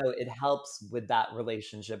I don't know, it helps with that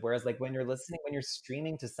relationship. Whereas like when you're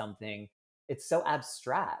streaming to something, it's so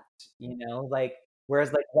abstract, you know? Like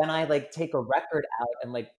whereas like when I like take a record out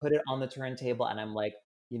and like put it on the turntable and I'm like,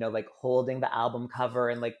 you know, like holding the album cover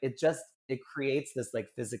and like it creates this like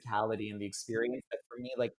physicality in the experience that for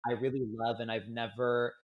me like I really love and I've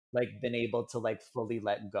never like been able to like fully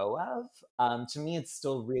let go of. To me it's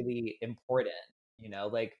still really important, you know,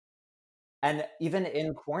 like and even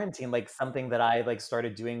in quarantine, like something that I like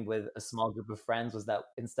started doing with a small group of friends was that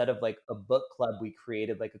instead of like a book club, we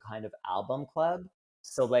created like a kind of album club.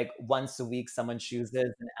 So like once a week, someone chooses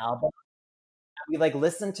an album. We like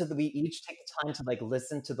we each take the time to like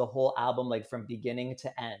listen to the whole album like from beginning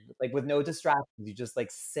to end, like with no distractions. You just like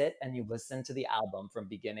sit and you listen to the album from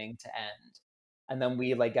beginning to end, and then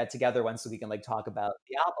we like get together once a week and like talk about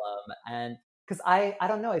the album. And because I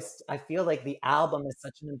don't know, I feel like the album is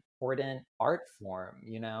such an important art form,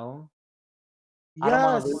 you know. I don't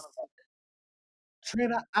want to lose. Yes,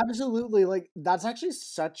 Trina, absolutely. Like that's actually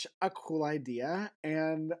such a cool idea,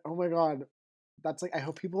 and oh my god, that's like I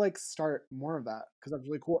hope people like start more of that because that's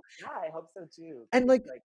really cool. Yeah, I hope so too. And Because like it's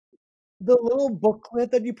like, the little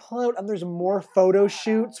booklet that you pull out, and there's more photo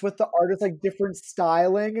shoots with the artist like different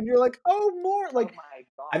styling, and you're like, oh, more oh like my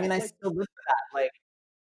god. I mean, I like still live for that. Like,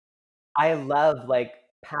 I love like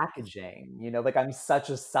packaging, you know, like I'm such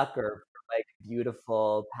a sucker for like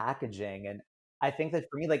beautiful packaging. And I think that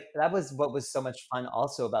for me, like that was what was so much fun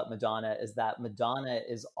also about Madonna is that Madonna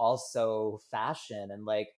is also fashion. And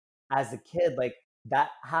like as a kid, like that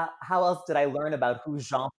how else did I learn about who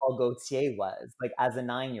Jean-Paul Gaultier was? Like as a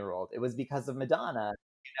 9-year-old? It was because of Madonna,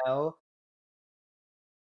 you know?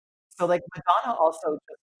 So, like, Madonna also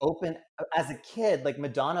just opened as a kid, like,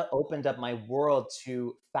 Madonna opened up my world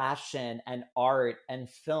to fashion and art and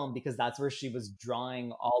film because that's where she was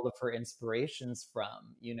drawing all of her inspirations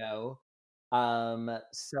from, you know?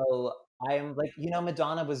 So I'm like, you know,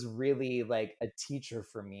 Madonna was really like a teacher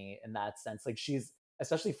for me in that sense. Like, she's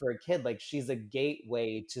especially for a kid, like, she's a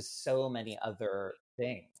gateway to so many other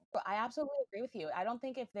things. I absolutely agree with you. I don't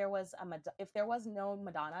think if there was no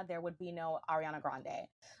Madonna, there would be no Ariana Grande.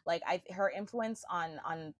 Like her influence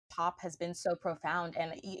on pop has been so profound.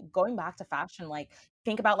 And going back to fashion, like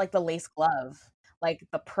think about like the lace glove, like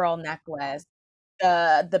the pearl necklace,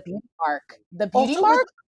 the beauty also with mark,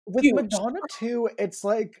 huge. Madonna too, it's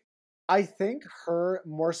like I think her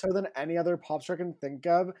more so than any other pop star I can think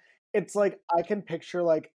of. It's like I can picture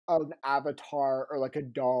like an avatar or like a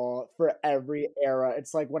doll for every era.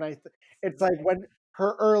 It's like it's like when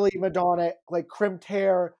her early Madonna like crimped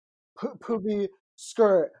hair, poofy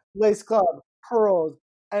skirt, lace glove, pearls,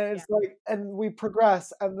 and Yeah. it's like and we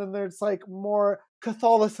progress, and then there's like more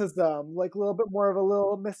Catholicism, like a little bit more of a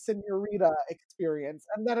little Miss Senorita experience,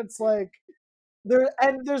 and then it's like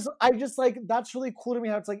there's I just like that's really cool to me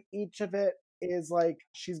how it's like each of it is like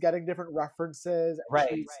she's getting different references and Right.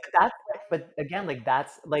 she's That's but again, like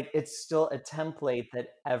that's like it's still a template that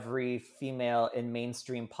every female in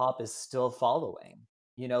mainstream pop is still following.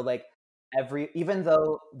 You know, like every even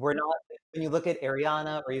though we're not when you look at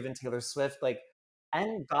Ariana or even Taylor Swift, like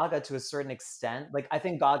and Gaga to a certain extent, like I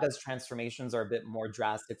think Gaga's transformations are a bit more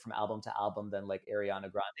drastic from album to album than like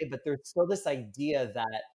Ariana Grande, but there's still this idea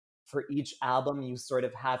that for each album you sort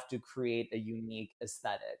of have to create a unique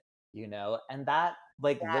aesthetic, you know, and that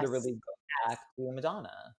like Yes. literally back to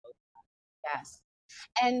Madonna. Yes.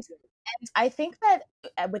 And I think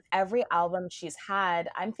that with every album she's had,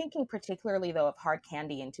 I'm thinking particularly though of Hard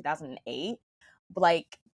Candy in 2008.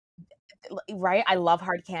 Like right, I love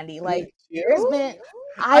Hard Candy. Like Me there's too? been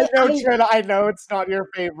I know, I Trina, I know it's not your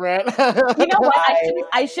favorite. you know what? I well,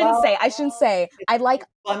 I shouldn't say. I like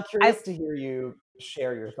well, I'm I curious to hear you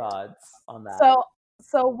share your thoughts on that. so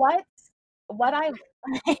so what I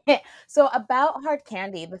so about Hard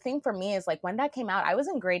Candy, the thing for me is like when that came out, I was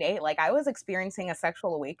in grade 8, like I was experiencing a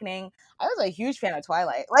sexual awakening. I was a huge fan of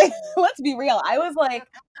Twilight. Like let's be real. I was like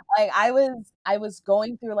I was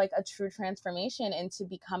going through like a true transformation into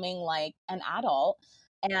becoming like an adult.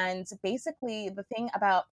 And basically the thing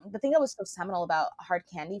that was so seminal about Hard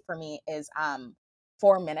Candy for me is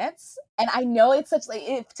 4 minutes. And I know it's such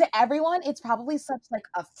like to everyone, it's probably such like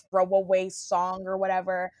a throwaway song or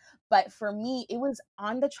whatever. But for me, it was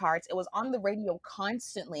on the charts. It was on the radio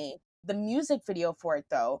constantly. The music video for it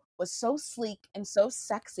though was so sleek and so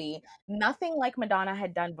sexy, nothing like Madonna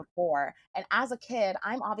had done before. And as a kid,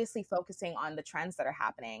 I'm obviously focusing on the trends that are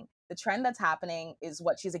happening. The trend that's happening is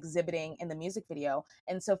what she's exhibiting in the music video.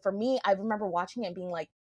 And so for me, I remember watching it and being like,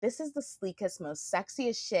 this is the sleekest, most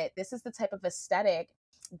sexiest shit. This is the type of aesthetic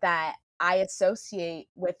that I associate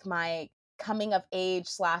with my coming of age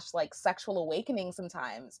slash like sexual awakening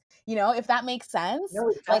sometimes. You know, if that makes sense. No,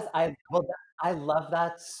 it Like, does. I love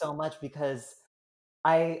that so much because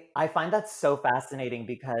I find that so fascinating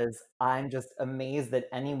because I'm just amazed that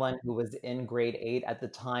anyone who was in grade 8 at the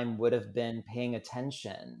time would have been paying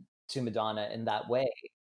attention to Madonna in that way.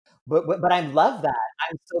 But I love that.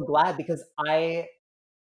 I'm so glad because I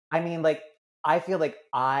mean, like, I feel like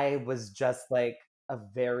I was just like a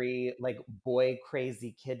very like boy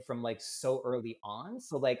crazy kid from like so early on.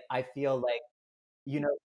 So like I feel like, you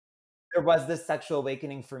know, there was this sexual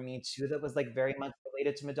awakening for me too that was like very much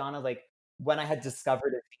related to Madonna. Like when I had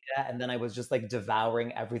discovered Evita and then I was just like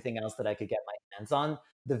devouring everything else that I could get my hands on,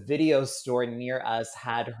 the video store near us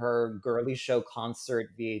had her girly show concert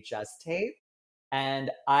VHS tape.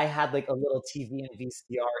 And I had like a little TV and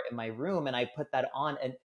VCR in my room and I put that on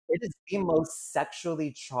and it is the most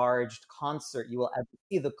sexually charged concert you will ever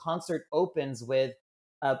see. The concert opens with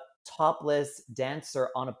a topless dancer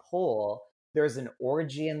on a pole. There's an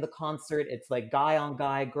orgy in the concert. It's like guy on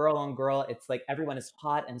guy, girl on girl. It's like everyone is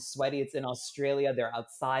hot and sweaty. It's in Australia. They're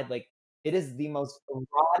outside. Like it is the most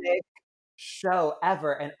erotic show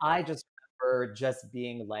ever. And I just remember just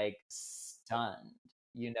being like stunned,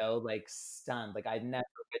 like stunned. Like I'd never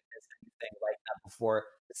witnessed anything like that before,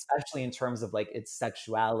 especially in terms of like its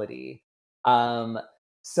sexuality. Um,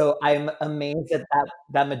 so I'm amazed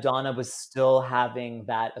that Madonna was still having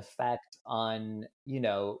that effect on,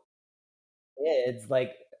 kids,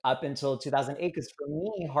 like, up until 2008. Because for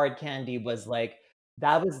me, Hard Candy was, like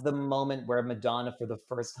that was the moment where Madonna, for the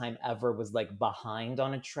first time ever, was, like, behind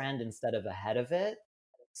on a trend instead of ahead of it.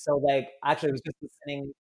 So, like, actually, I was just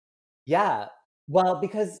listening. Yeah. Well,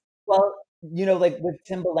 because well, like, with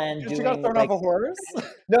Timbaland Because she got doing, thrown off like a horse?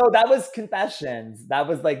 no, that was Confessions. That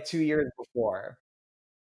was, like, 2 years before.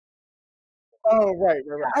 Oh, right.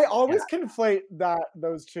 I Yeah. always conflate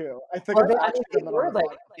those 2. I think Well, I've actually they done that on were, a like,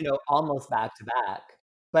 podcast. almost back to back.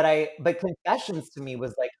 But Confessions to me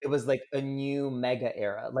was, like it was, like, a new mega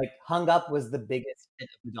era. Like, Hung Up was the biggest hit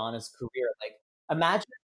of Madonna's career. Like, imagine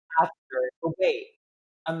after oh, wait.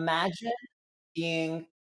 Imagine being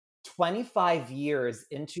 25 years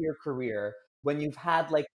into your career when you've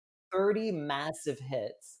had, like, 30 massive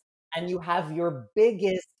hits, and you have your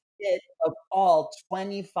biggest hit of all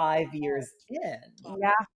 25 years in.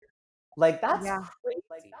 yeah, Like, that's yeah.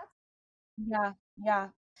 crazy. Yeah, yeah.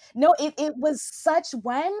 No, it was such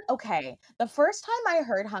when okay, the first time I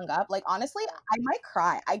heard Hung Up, like, honestly, I might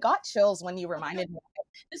cry. I got chills when you reminded me of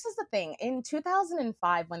it. This is the thing, in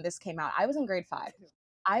 2005 when this came out, I was in grade 5.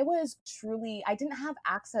 I didn't have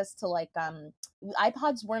access to, like,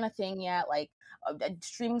 iPods weren't a thing yet, like,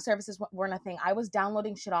 streaming services weren't a thing. I was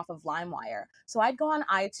downloading shit off of LimeWire. So I'd go on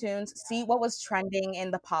iTunes, see what was trending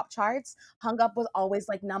in the pop charts. Hung Up was always,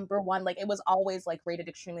 like, number 1, like, it was always, like, rated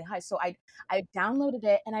extremely high. So I downloaded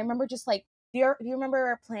it, and I remember just, like do you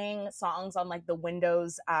remember playing songs on, like, the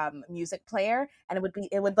Windows, music player? And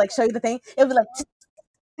it would, like, show you the thing? It would be like,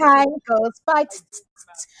 time goes by.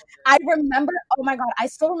 I remember, oh my God, I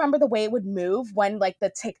still remember the way it would move when like the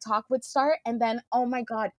TikTok would start. And then, oh my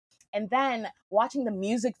God. And then watching the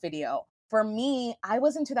music video. For me, I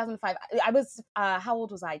was in 2005. I was, how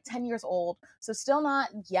old was I? 10 years old. So still not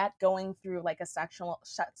yet going through like a sexual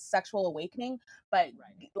awakening, but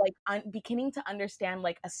like beginning to understand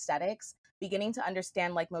like aesthetics, beginning to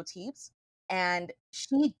understand like motifs. And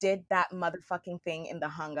she did that motherfucking thing in the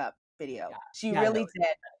Hung Up video. Yeah. She Yeah, really no,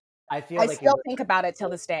 did. I feel I like it still was think like about it a till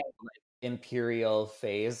this day. like imperial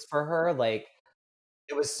phase for her. Like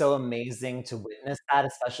it was so amazing to witness that,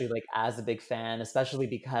 especially like as a big fan, especially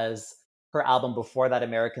because her album before that,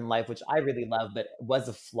 American Life, which I really love, but was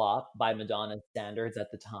a flop by Madonna's standards at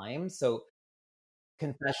the time. So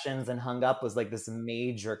Confessions and Hung Up was like this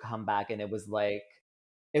major comeback, and it was like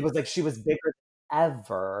she was bigger than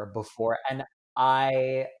ever before. And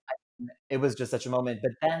I it was just such a moment.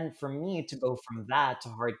 But then for me to go from that to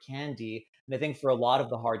Hard Candy, and I think for a lot of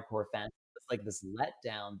the hardcore fans, it's like this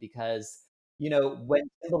letdown because, when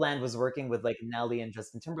Timbaland was working with like Nelly and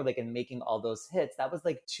Justin Timberlake and making all those hits, that was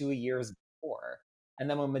like 2 years before. And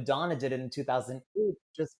then when Madonna did it in 2008, it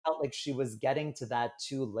just felt like she was getting to that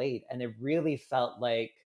too late. And it really felt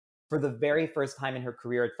like, for the very first time in her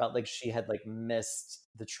career, it felt like she had like missed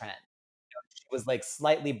the trend. She was like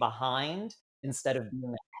slightly behind instead of being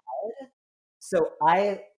ahead. So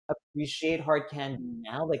I appreciate Hard Candy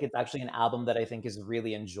now. Like, it's actually an album that I think is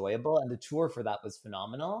really enjoyable, and the tour for that was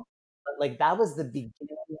phenomenal. But like, that was the beginning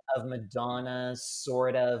of Madonna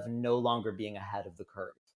sort of no longer being ahead of the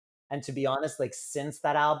curve. And to be honest, like, since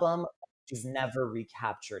that album, she's never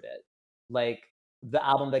recaptured it. Like, the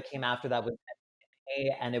album that came after that was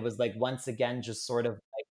MDNA, and it was like, once again, just sort of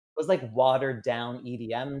like, it was like watered down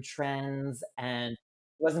EDM trends, and it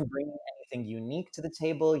wasn't bringing anything unique to the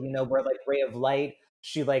table. Where like Ray of Light,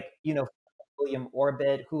 she like, William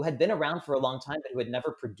Orbit, who had been around for a long time, but who had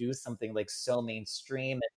never produced something like so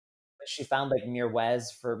mainstream. And when she found like Mirwais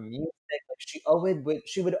for music, like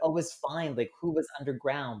she would always find like who was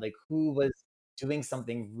underground, like who was doing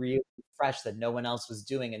something really fresh that no one else was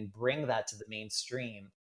doing, and bring that to the mainstream.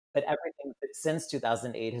 But everything since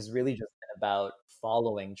 2008 has really just been about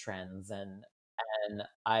following trends, and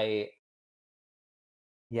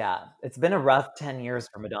yeah, it's been a rough 10 years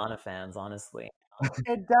for Madonna fans, honestly.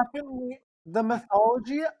 It definitely, the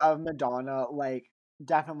mythology of Madonna, like,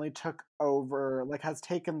 definitely took over, like, has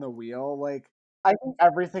taken the wheel. Like, I think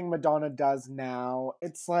everything Madonna does now,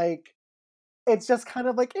 it's like, it's just kind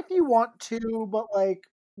of like, if you want to, but like,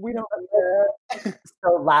 we don't.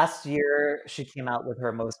 So last year, she came out with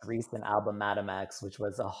her most recent album, Madam X, which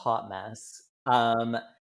was a hot mess.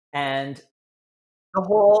 And the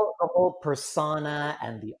whole persona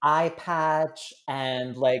and the eye patch,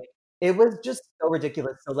 and like, it was just so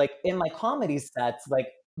ridiculous. So like, in my comedy sets, like,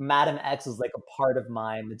 Madam X was like a part of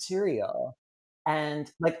my material. And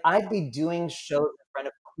like, I'd be doing shows in front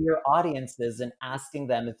of queer audiences and asking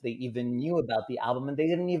them if they even knew about the album, and they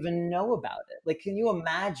didn't even know about it. Like, can you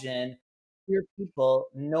imagine queer people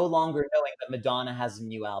no longer knowing that Madonna has a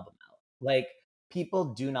new album out? Like,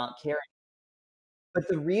 people do not care. But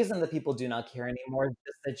the reason that people do not care anymore is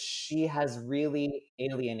just that she has really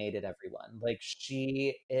alienated everyone. Like,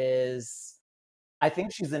 I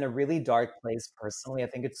think she's in a really dark place personally. I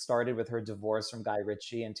think it started with her divorce from Guy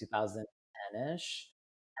Ritchie in 2010-ish.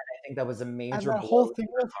 And I think that was a And major that blow whole to thing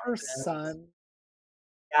her with her confidence. son,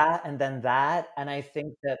 Yeah, and then that, and I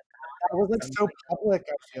think that that was like from so public,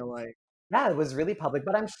 I feel like. yeah, it was really public,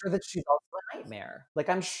 but I'm sure that she's also a nightmare. Like,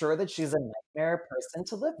 I'm sure that she's a nightmare person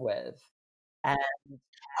to live with. And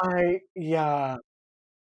Yeah,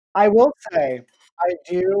 I will say, I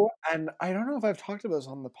do, and I don't know if I've talked about this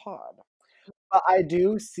on the pod, but I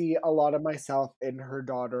do see a lot of myself in her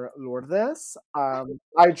daughter Lourdes.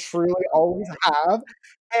 I truly always have,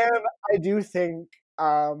 and I do think,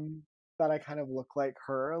 that I kind of look like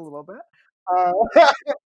her a little bit. Uh,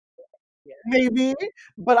 maybe,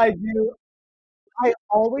 but I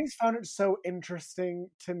always found it so interesting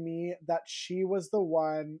to me that she was the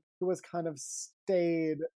one who was kind of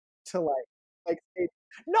stayed to stayed,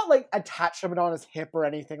 not like attached to Madonna's hip or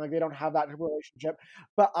anything, like they don't have that relationship.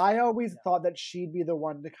 But I always thought that she'd be the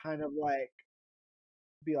one to kind of like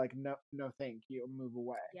be like, no, no, thank you, move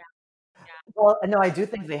away. Yeah. well, no, I do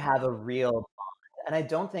think they have a real bond. And I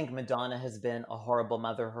don't think Madonna has been a horrible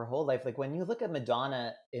mother her whole life. Like, when you look at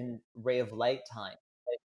Madonna in Ray of Light time,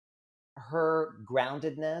 like, her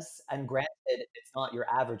groundedness, and granted, it's not your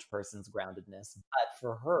average person's groundedness, but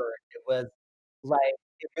for her, it was like,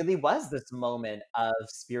 it really was this moment of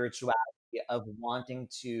spirituality, of wanting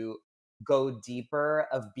to go deeper,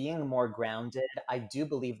 of being more grounded. I do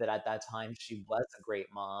believe that at that time she was a great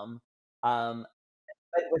mom. Um,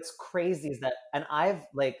 but what's crazy is that, and I've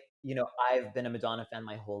been a Madonna fan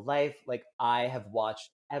my whole life. Like, I have watched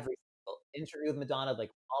every single interview with Madonna,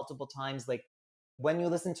 like, multiple times. Like, when you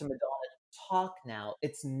listen to Madonna talk now,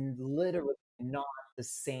 it's literally not the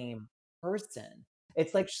same person.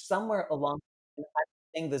 It's like somewhere along, and I'm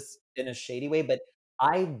saying this in a shady way, but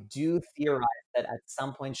I do theorize that at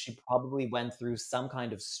some point she probably went through some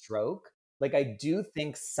kind of stroke. Like, I do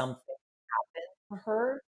think something happened to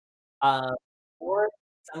her, um, or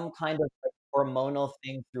some kind of like hormonal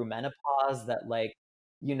thing through menopause that, like,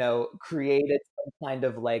 created some kind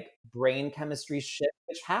of like brain chemistry shift,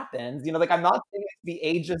 which happens. Like, I'm not saying it to be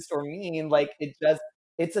ageist or mean. Like,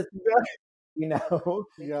 it's a you know,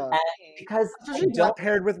 Yeah, and because I especially don't, that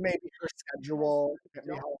paired with maybe her schedule can't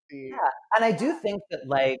be healthy. yeah, and I do think that,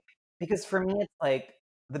 like, because for me, it's like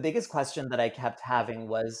the biggest question that I kept having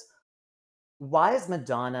was, why is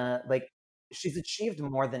Madonna like, she's achieved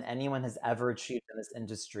more than anyone has ever achieved in this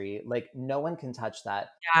industry. Like, no one can touch that.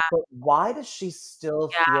 Yeah. But why does she still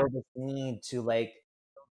Yeah. feel this need to like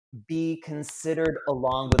be considered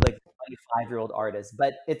along with like 25-year-old artists,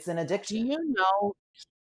 but it's an Do addiction. you know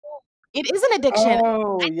it is an addiction.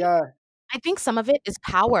 Oh, yeah. I think some of it is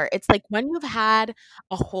power. It's like when you've had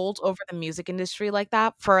a hold over the music industry like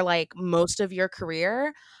that for like most of your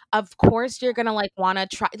career, of course you're gonna like wanna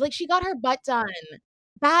try like she got her butt done.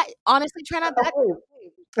 That honestly, try not that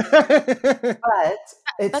But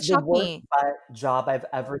it's that the shocked worst me. job I've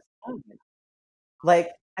ever seen. Like,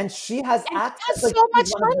 and she has And she access, has like, so she's much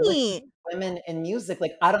one of the money. richest women in music.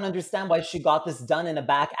 Like, I don't understand why she got this done in a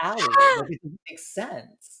back alley. Yeah. Like, it doesn't make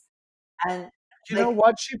sense. And You know like,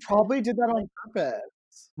 what? She probably did that on purpose.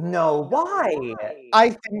 no, why? I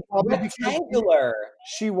think probably because Rectangular.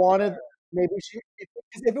 she wanted maybe she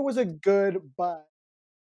if it was a good butt.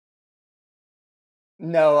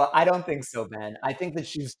 No, I don't think so, Ben. I think that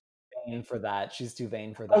she's too vain for that. She's too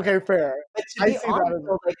vain for that. Okay, fair. But to I be see honest, that as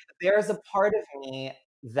though, like, there's a part of me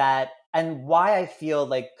that and why I feel,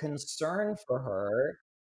 like, concern for her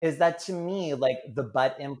is that to me, like, the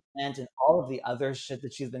butt implant and all of the other shit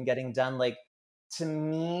that she's been getting done, like, to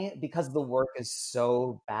me, because the work is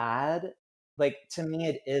so bad, like, to me,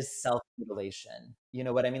 it is self-mutilation. You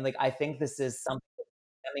know what I mean? Like, I think this is something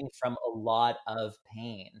stemming from a lot of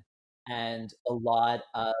pain and a lot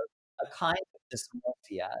of a kind of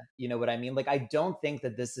dysmorphia. You know what I mean? Like, I don't think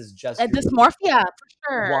that this is just your Dysmorphia, for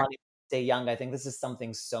sure. wanting to stay young. I think this is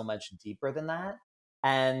something so much deeper than that.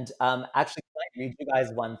 And actually, can I read you guys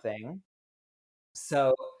one thing?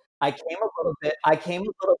 So I came a little bit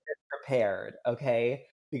prepared, okay?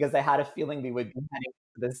 Because I had a feeling we would be heading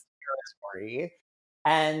to this territory.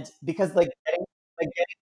 And because getting back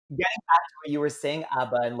to what you were saying,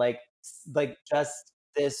 Abba, and like just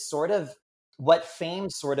this sort of what fame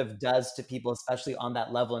sort of does to people, especially on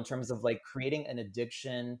that level, in terms of like creating an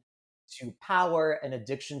addiction to power, an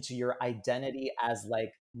addiction to your identity as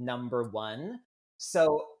like number one.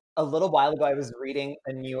 So a little while ago, I was reading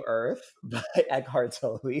A New Earth by Eckhart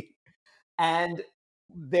Tolle, and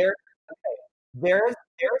there, there's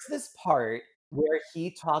this part where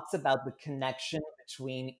he talks about the connection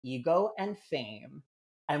between ego and fame.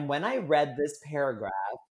 And when I read this paragraph,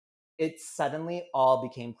 it suddenly all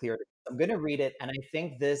became clear to me. I'm going to read it, and I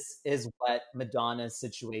think this is what Madonna's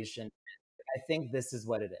situation is. I think this is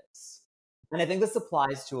what it is. And I think this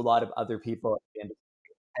applies to a lot of other people in the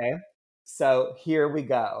industry. Okay. So here we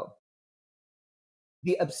go.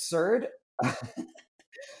 The absurd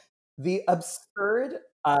The absurd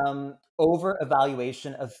over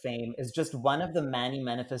evaluation of fame is just one of the many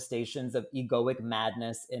manifestations of egoic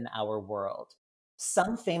madness in our world.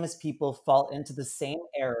 Some famous people fall into the same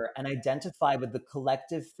error and identify with the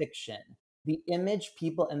collective fiction, the image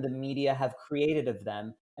people in the media have created of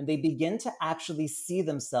them, and they begin to actually see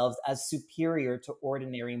themselves as superior to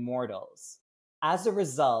ordinary mortals. As a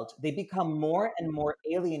result, they become more and more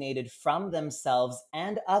alienated from themselves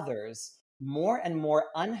and others, more and more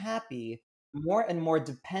unhappy, more and more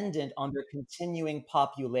dependent on their continuing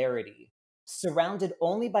popularity. Surrounded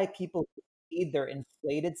only by people who feed their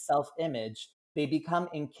inflated self image, they become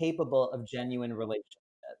incapable of genuine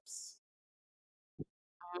relationships.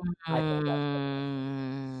 I think that's what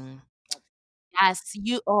Mm. Yes,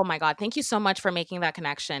 you oh my god, thank you so much for making that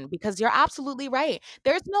connection because you're absolutely right.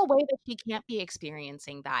 There's no way that she can't be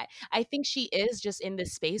experiencing that. I think she is just in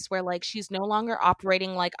this space where like she's no longer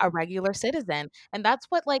operating like a regular citizen. And that's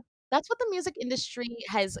what the music industry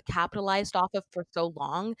has capitalized off of for so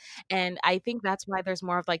long. And I think that's why there's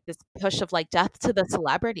more of like this push of like death to the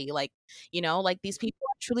celebrity. Like, like these people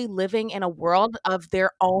are truly living in a world of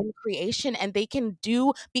their own creation and they can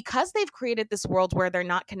do because they've created this world where they're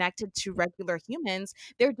not connected to regular humans,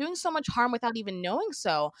 they're doing so much harm without even knowing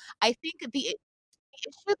so. I think the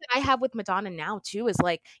issue that I have with Madonna now too is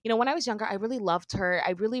like, when I was younger, I really loved her.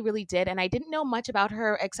 I really, really did. And I didn't know much about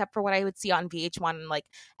her except for what I would see on VH1 and like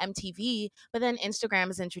MTV. But then Instagram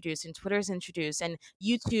is introduced and Twitter is introduced and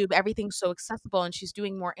YouTube, everything's so accessible and she's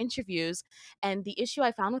doing more interviews. And the issue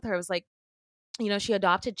I found with her was like, she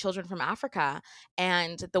adopted children from Africa,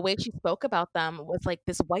 and the way she spoke about them was like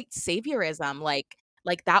this white saviorism, like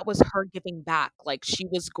that was her giving back. Like she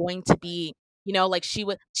was going to be, like she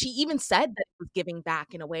even said that it was giving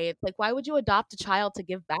back in a way. It's like, why would you adopt a child to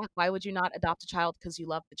give back? Why would you not adopt a child because you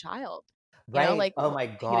love the child? right. Like Oh my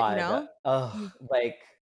God. Oh, Mm, like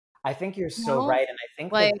I think you're you so know, right.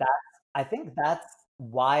 And like I think that's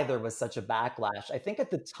why there was such a backlash. I think at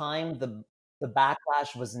the time the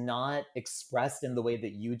backlash was not expressed in the way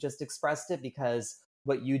that you just expressed it because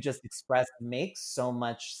what you just expressed makes so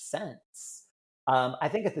much sense. I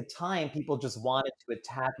think at the time people just wanted to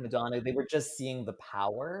attack Madonna. They were just seeing the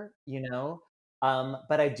power.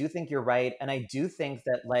 But I do think you're right, and I do think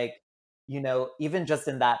that like even just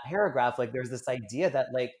in that paragraph, like there's this idea that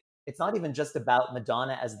like it's not even just about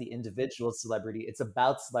Madonna as the individual celebrity, it's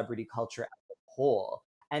about celebrity culture as a whole.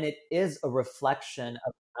 And it is a reflection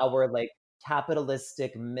of our like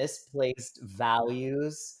capitalistic, misplaced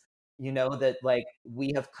values, that like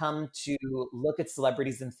we have come to look at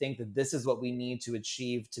celebrities and think that this is what we need to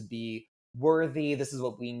achieve to be worthy. This is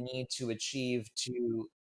what we need to achieve to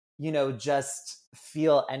just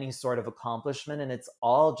feel any sort of accomplishment. And it's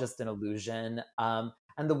all just an illusion. And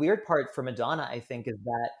the weird part for Madonna, I think, is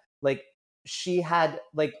that like she had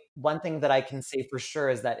like one thing that I can say for sure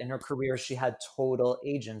is that in her career, she had total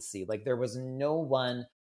agency. Like there was no one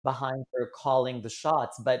behind her calling the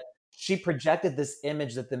shots, but she projected this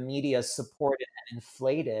image that the media supported and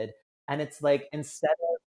inflated. And it's like instead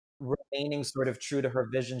remaining sort of true to her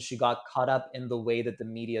vision, she got caught up in the way that the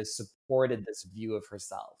media supported this view of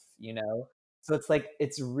herself. So it's like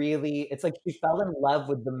it's like she fell in love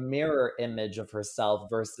with the mirror image of herself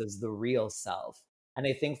versus the real self. And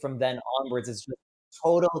I think from then onwards it's just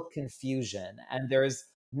total confusion and there's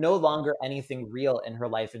no longer anything real in her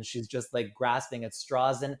life and she's just like grasping at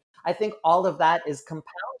straws. And I think all of that is compounded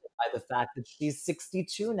by the fact that she's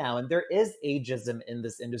 62 now and there is ageism in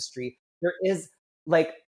this industry. There is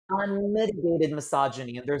like unmitigated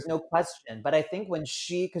misogyny, and there's no question. But I think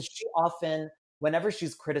because she often, whenever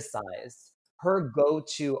she's criticized, her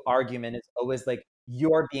go-to argument is always like,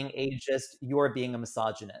 you're being ageist, you're being a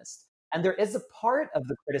misogynist. And there is a part of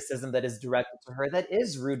the criticism that is directed to her that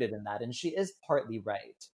is rooted in that, and she is partly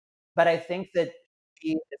right. But I think that she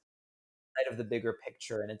is side of the bigger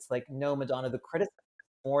picture, and it's like, no, Madonna, the criticism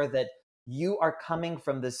is more that you are coming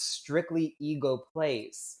from this strictly ego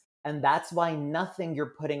place and that's why nothing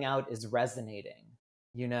you're putting out is resonating,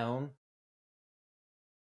 you know?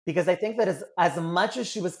 Because I think that as much as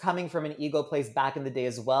she was coming from an ego place back in the day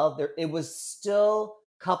as well, it was still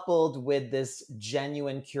coupled with this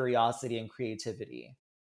genuine curiosity and creativity.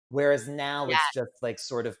 Whereas now Yes, it's just like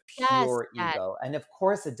sort of yes, pure yes. ego. And of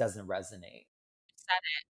course it doesn't resonate.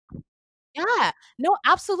 Yeah. No,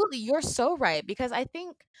 absolutely. You're so right because I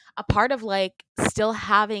think a part of like still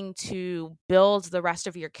having to build the rest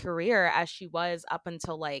of your career as she was up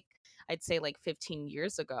until like I'd say like 15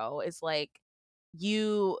 years ago is like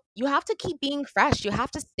you have to keep being fresh. You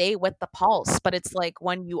have to stay with the pulse, but it's like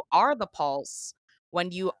when you are the pulse,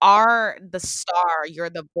 when you are the star, you're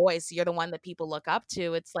the voice, you're the one that people look up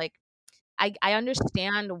to. It's like I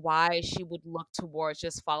understand why she would look towards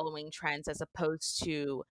just following trends as opposed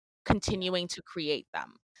to continuing to create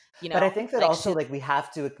them, you But I know? think that Like also she's like we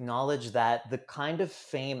have to acknowledge that the kind of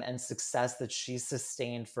fame and success that she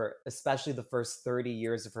sustained for especially the first 30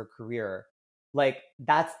 years of her career, like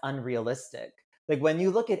that's unrealistic. Like when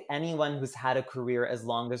you look at anyone who's had a career as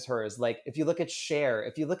long as hers, like if you look at Cher,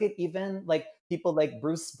 if you look at even like people like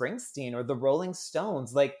Bruce Springsteen or the Rolling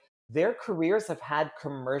Stones, like their careers have had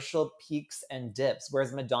commercial peaks and dips.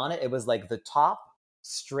 Whereas Madonna, it was like the top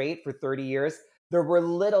straight for 30 years. There were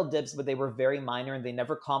little dips, but they were very minor and they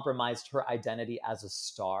never compromised her identity as a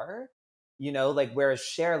star. Like whereas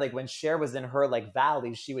Cher, like when Cher was in her like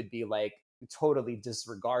valley, she would be like totally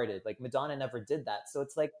disregarded. Like Madonna never did that. So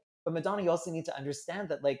it's like, but Madonna, you also need to understand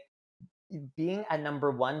that like being at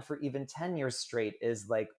number one for even 10 years straight is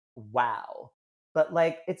like, wow. But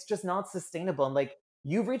like, it's just not sustainable. And like,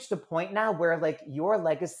 you've reached a point now where like your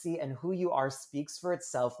legacy and who you are speaks for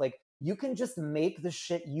itself. Like, you can just make the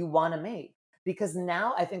shit you want to make. Because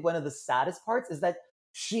now I think one of the saddest parts is that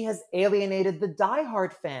she has alienated the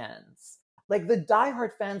diehard fans. Like, the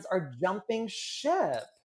diehard fans are jumping ship.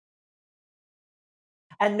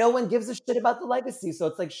 And no one gives a shit about the legacy. So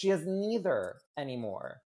it's like she has neither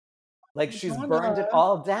anymore. Like she's burned it Madonna.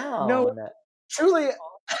 all No, down. truly,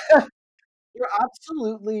 you're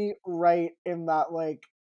absolutely right in that, like,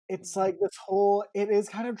 it's like this whole it is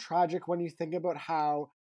kind of tragic when you think about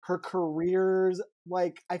how her careers,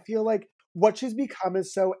 like, I feel like what she's become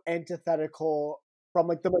is so antithetical from,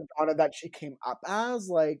 like, the Madonna that she came up as,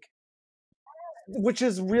 like, which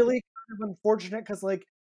is really kind of unfortunate because, like,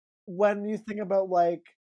 when you think about, like,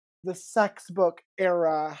 the sex book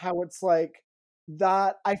era, how it's like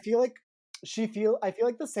that I feel like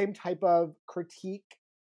the same type of critique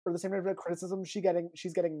or the same type of criticism she's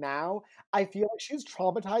getting now, I feel like she's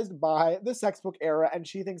traumatized by the sex book era, and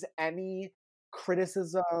she thinks any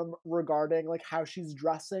criticism regarding, like, how she's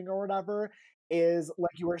dressing or whatever is,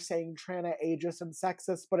 like you were saying, Trana ageist and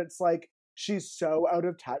sexist, but it's like, she's so out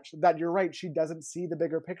of touch that you're right, she doesn't see the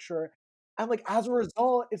bigger picture, and, like, as a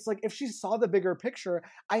result, it's like if she saw the bigger picture,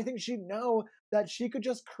 I think she'd know that she could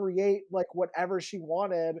just create, like, whatever she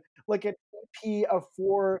wanted, like an EP of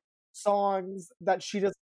 4 songs that she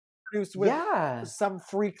just produced with Yeah. some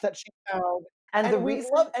freak that she found, And the and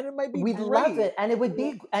reason it might be we'd love great. it, and it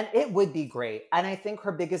would be great. And I think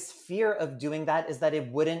her biggest fear of doing that is that it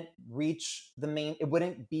wouldn't reach it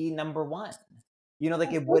wouldn't be number one. You know,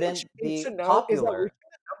 like Well, it what she she needs to be know is that popular. reaching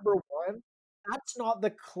the number 1, that's not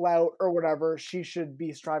the clout or whatever she should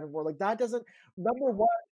be striving for, like, that doesn't number 1,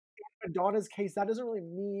 in Madonna's case, that doesn't really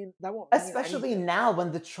mean that won't mean Especially anything. now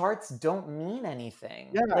when the charts don't mean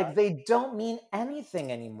anything. Yeah. Like, they don't mean anything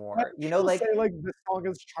When anymore, you know, people like say, like, "This song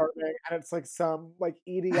is charming," and it's, like, some, like,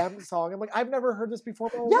 EDM song, I'm like, "I've never heard this before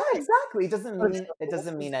in my Yeah, life." exactly. But it's It like, doesn't this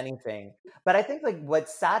is mean anything. But I think like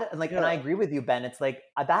what's sad and like yeah. and I agree with you, Ben. It's like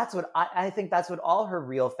that's what I think that's what all her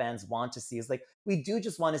real fans want to see is like we do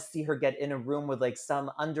just want to see her get in a room with like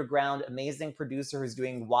some underground amazing producer who's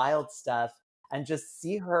doing wild stuff and just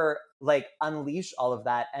see her like unleash all of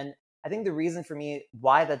that. And I think the reason for me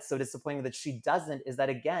why that's so disappointing that she doesn't is that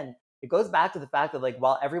again, it goes back to the fact that like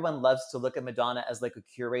while everyone loves to look at Madonna as like a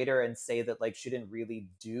curator and say that like she didn't really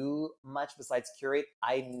do much besides curate,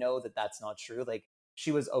 I know that that's not true. Like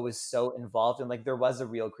she was always so involved and like there was a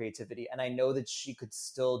real creativity and I know that she could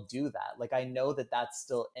still do that. Like I know that that's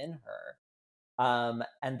still in her.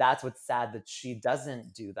 And that's what's sad that she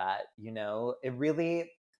doesn't do that, you know?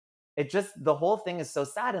 It just the whole thing is so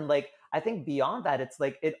sad and like I think beyond that it's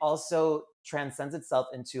like it also transcends itself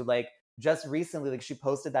into like just recently like she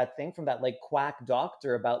posted that thing from that like quack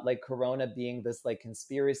doctor about like corona being this like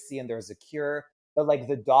conspiracy and there's a cure, but like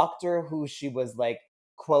the doctor who she was like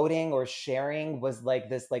quoting or sharing was like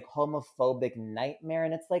this like homophobic nightmare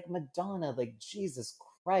and it's like Madonna, like Jesus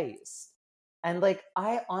Christ. And like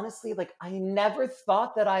I honestly like I never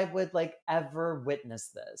thought that I would like ever witness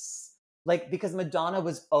this, like because Madonna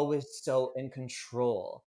was always so in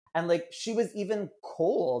control and like she was even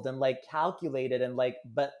cold and like calculated and like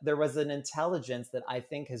but there was an intelligence that I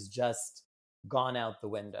think has just gone out the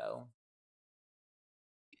window.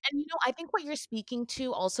 And I think what you're speaking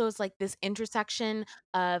to also is like this intersection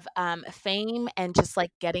of fame and just like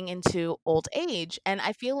getting into old age. And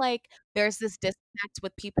I feel like there's this disconnect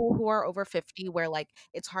with people who are over 50 where like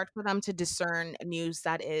it's hard for them to discern news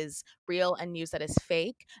that is real and news that is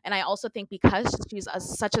fake. And I also think because she's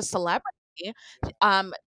such a celebrity,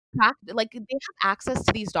 um, like they have access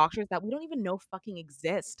to these doctors that we don't even know fucking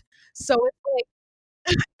exist. So it's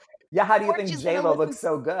like, Yeah, how do you or think she's gonna J-Lo listen. looks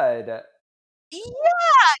so good?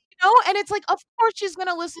 Yeah, and it's like, of course she's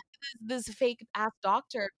gonna listen to this fake ass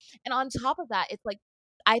doctor, and on top of that, it's like,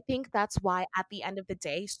 I think that's why at the end of the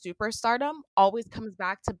day, superstardom always comes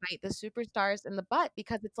back to bite the superstars in the butt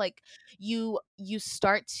because it's like you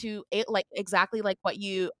start to like exactly like what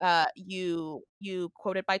you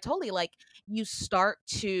quoted by Totally, like you start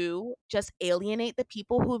to just alienate the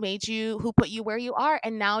people who put you where you are,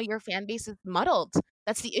 and now your fan base is muddled.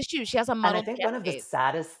 That's the issue. She has a And I muddled think fan one of the base.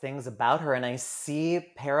 saddest things about her, and I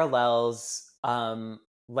see parallels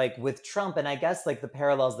like with Trump, and I guess like the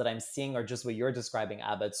parallels that I'm seeing are just what you're describing,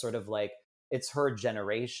 Abba. It's sort of like it's her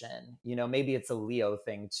generation. You know, maybe it's a Leo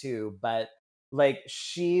thing too, but like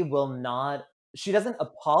she doesn't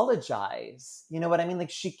apologize. You know what I mean? Like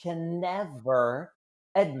she can never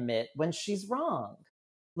admit when she's wrong.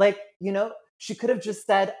 Like, you know, she could have just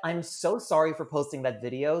said, I'm so sorry for posting that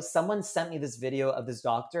video. Someone sent me this video of this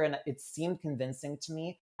doctor and it seemed convincing to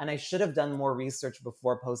me. And I should have done more research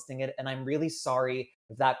before posting it. And I'm really sorry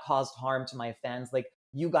if that caused harm to my fans. Like,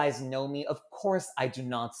 you guys know me. Of course, I do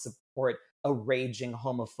not support a raging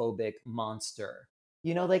homophobic monster.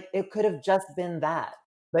 You know, like it could have just been that.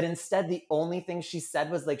 But instead, the only thing she said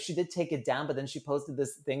was like, she did take it down, but then she posted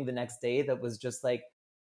this thing the next day that was just like,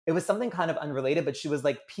 it was something kind of unrelated, but she was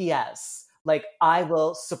like, P.S. Like, I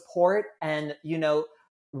will support and, you know,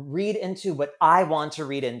 read into what I want to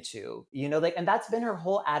read into, you know, like, and that's been her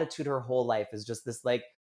whole attitude her whole life is just this, like,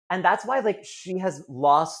 and that's why, like, she has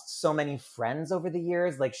lost so many friends over the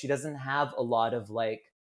years. Like, she doesn't have a lot of, like,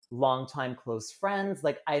 longtime close friends.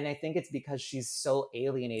 Like, and I think it's because she's so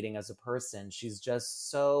alienating as a person. She's just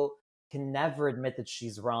so, can never admit that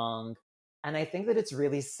she's wrong. And I think that it's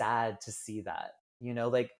really sad to see that, you know,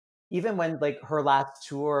 like, even when like her last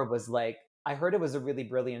tour was like I heard it was a really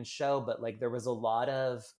brilliant show, but like there was a lot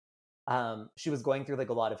of she was going through like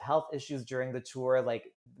a lot of health issues during the tour, like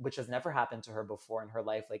which has never happened to her before in her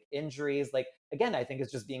life, like injuries, like again, I think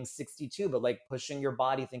it's just being 62, but like pushing your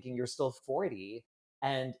body thinking you're still 40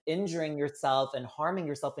 and injuring yourself and harming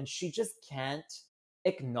yourself, and she just can't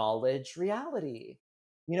acknowledge reality.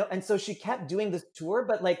 You know, and so she kept doing this tour,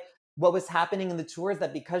 but like what was happening in the tour is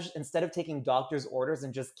that because instead of taking doctor's orders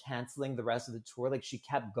and just canceling the rest of the tour, like she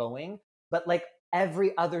kept going, but like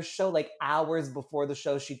every other show, like hours before the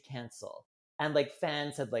show, she'd cancel. And like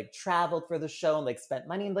fans had like traveled for the show and like spent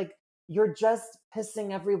money. And like you're just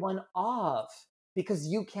pissing everyone off because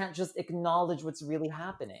you can't just acknowledge what's really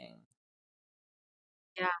happening.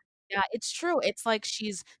 Yeah. Yeah, it's true. It's like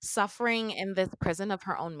she's suffering in this prison of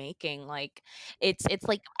her own making. Like it's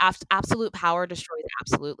like absolute power destroys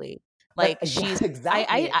absolutely. But Like she's yeah,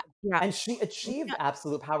 exactly. I yeah. And she achieved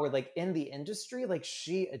absolute power, like in the industry, like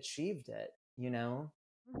she achieved it, you know?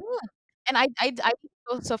 Mhm. And I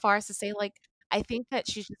go so far as to say, like, I think that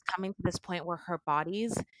she's just coming to this point where her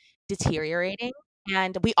body's deteriorating,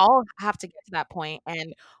 and we all have to get to that point,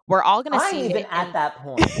 and we're all gonna I'm see even it at in that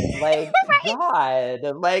point. Like, right?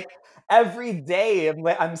 God, like every day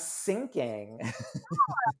I'm sinking.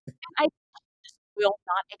 I just will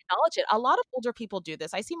not acknowledge it. A lot of older people do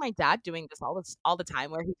this. I see my dad doing this all the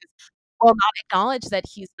time where he just will not acknowledge that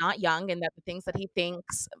he's not young and that the things that he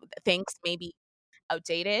thinks maybe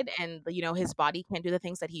outdated and his body can't do the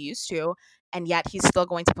things that he used to, and yet he's still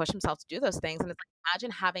going to push himself to do those things. And it's like,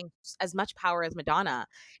 imagine having as much power as Madonna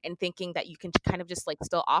and thinking that you can kind of just like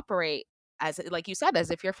still operate as, like you said, as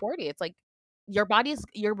if you're 40. It's like your body's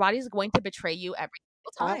going to betray you every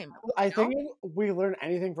single I time, I you know? think if we learn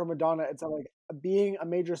anything from Madonna, it's that, like, being a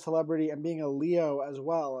major celebrity and being a Leo as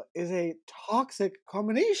well is a toxic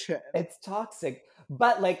combination. It's toxic.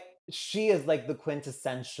 But like she is like the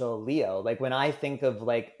quintessential Leo. Like when I think of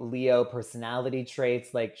like Leo personality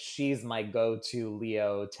traits, like she's my go-to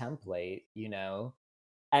Leo template, you know?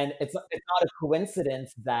 And it's not a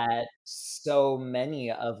coincidence that so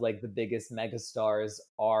many of like the biggest megastars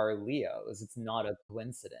are Leos. It's not a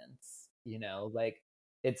coincidence, you know? Like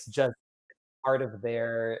it's just part of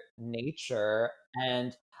their nature.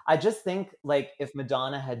 And I just think like if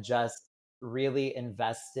Madonna had just really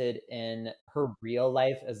invested in her real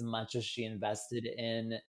life as much as she invested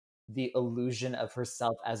in the illusion of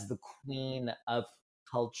herself as the queen of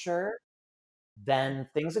culture, then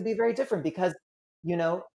things would be very different because, you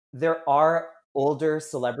know, there are older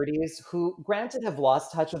celebrities who, granted, have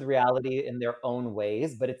lost touch with reality in their own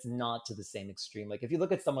ways, but it's not to the same extreme. Like, if you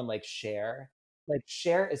look at someone like Cher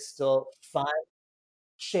is still fun.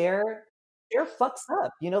 Cher Cher fucks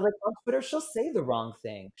up, you know, like, on Twitter, she'll say the wrong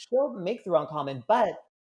thing, she'll make the wrong comment, but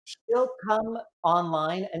she'll come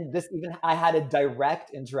online and this even I had a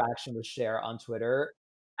direct interaction with Cher on Twitter,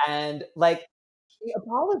 and, like, she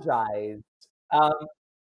apologized, um,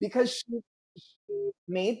 because she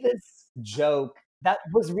made this joke that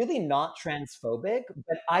was really not transphobic,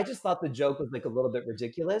 but I just thought the joke was, like, a little bit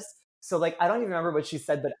ridiculous. So, like, I don't even remember what she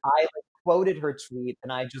said, but I, like, quoted her tweet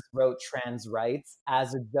and I just wrote "trans rights"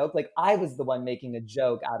 as a joke. Like, I was the one making a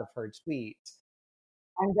joke out of her tweet.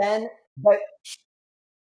 And then but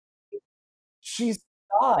she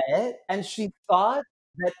saw it and she thought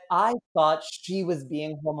that I thought she was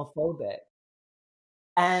being homophobic.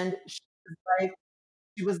 And like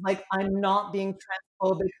she was like, "I'm not being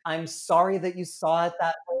transphobic. I'm sorry that you saw it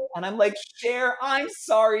that way." And I'm like, "Cher, I'm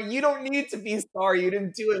sorry. You don't need to be sorry. You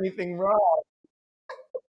didn't do anything wrong."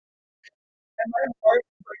 And my heart,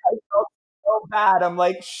 like, I felt so bad. I'm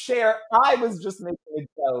like, "Cher, I was just making a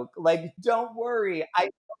joke. Like, don't worry. I am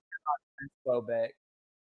transphobic."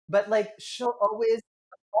 But like, she'll always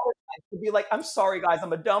apologize. She'll be like, "I'm sorry, guys.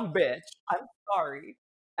 I'm a dumb bitch. I'm sorry."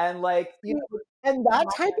 And like, you See, know, and that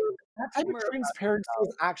type of humor about transparency is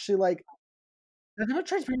herself. actually, like that type of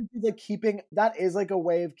transparency is, like, keeping that is, like, a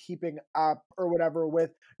way of keeping up or whatever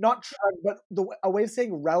with not trend, but a way of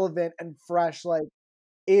staying relevant and fresh, like,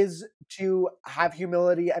 is to have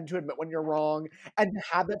humility and to admit when you're wrong and to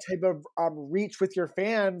have that type of, reach with your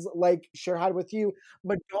fans like Cher had with you.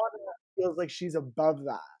 Madonna feels like she's above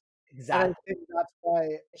that, and I Exactly. think that's why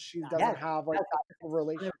she doesn't Yes. have, like, That's that type of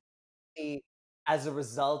relation. definitely as a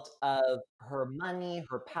result of her money,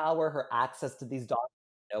 her power, her access to these dollars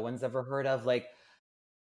no one's ever heard of, like,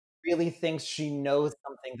 really thinks she knows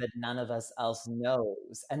something that none of us else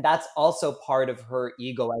knows. And that's also part of her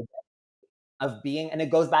ego of being, and it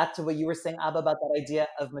goes back to what you were saying, Abba, about that idea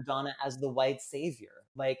of Madonna as the white savior.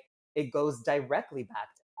 Like, it goes directly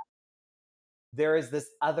back to there is this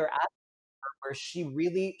other aspect where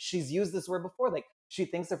she's used this word before, like she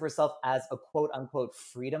thinks of herself as a quote unquote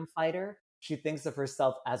freedom fighter. She thinks of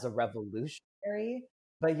herself as a revolutionary,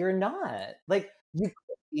 but you're not. Like, you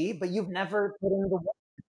could be, but you've never put in the work.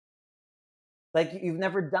 Like, you've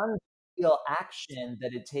never done the real action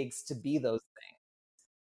that it takes to be those things.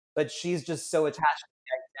 But she's just so attached to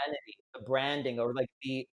the identity, the branding, or like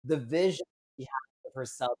the vision she has of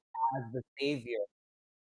herself as the savior.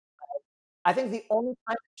 I think the only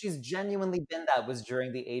time she's genuinely been that was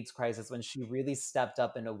during the AIDS crisis when she really stepped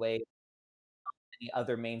up in a way any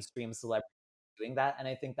other mainstream celebrity doing that, and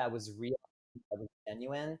I think that was real, that was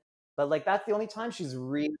genuine. But like that's the only time she's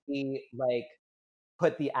really like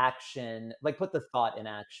put the action, like put the thought in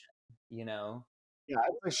action, you know? Yeah,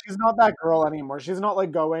 it's like she's not that girl anymore. She's not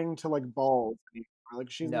like going to like balls anymore. Like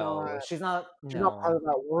No, she's not part no. of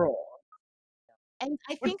that world. And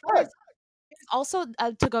I Which think sucks. there's also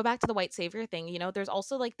to go back to the white savior thing, there's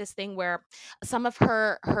also like this thing where some of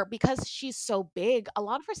her because she's so big, a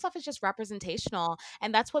lot of her stuff is just representational,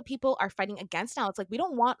 and that's what people are fighting against now. It's like we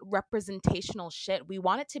don't want representational shit. We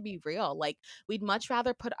want it to be real. Like we'd much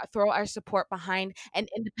rather throw our support behind an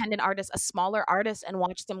independent artist, a smaller artist, and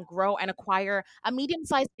watch them grow and acquire a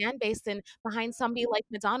medium-sized fan base than behind somebody like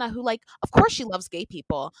Madonna, who, like, of course she loves gay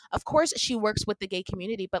people. Of course she works with the gay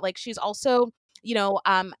community, but like she's also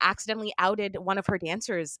accidentally outed one of her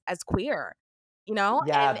dancers as queer, Yeah,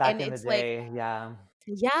 and back in the it's like, day, yeah.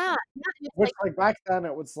 yeah, and it's Which like like back then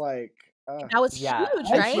it was like, that was Yeah, huge, and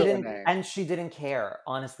she right? didn't ruining. and she didn't care.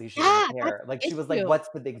 Honestly, she didn't Yeah, that's care. Like the she was like, issue. "What's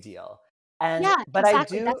the big deal?" And Yeah, but I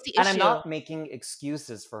exactly. do, That's the and I'm issue. not making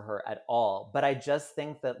excuses for her at all, but I just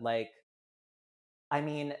think that like I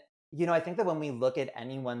mean, I think that when we look at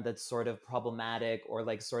anyone that's sort of problematic or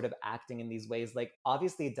like sort of acting in these ways, like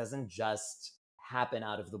obviously it doesn't just happen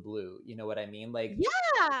out of the blue. You know what I mean? Like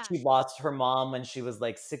Yeah. she lost her mom when she was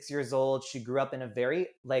like 6 years old. She grew up in a very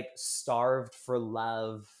like starved for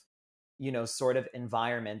love, sort of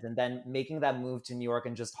environment. And then making that move to New York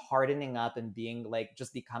and just hardening up and being like,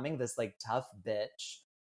 just becoming this like tough bitch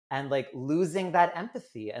and like losing that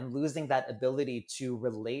empathy and losing that ability to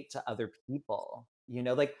relate to other people.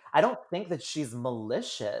 Like I don't think that she's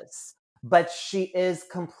malicious, but she is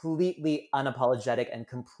completely unapologetic and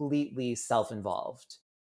completely self involved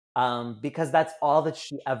because that's all that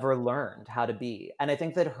she ever learned how to be. And I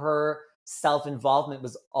think that her self involvement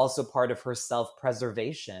was also part of her self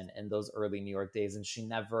preservation in those early New York days, and she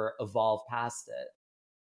never evolved past it.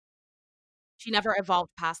 She never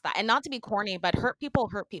evolved past that. And not to be corny, but hurt people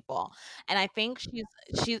hurt people. And I think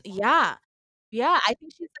yeah. Yeah, I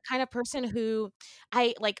think she's the kind of person who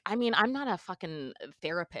I mean, I'm not a fucking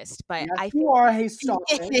therapist, but Yes, I you think are. Hey, stop.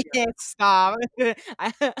 Thank you. stop.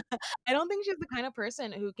 I I don't think she's the kind of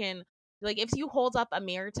person who can, like, if you hold up a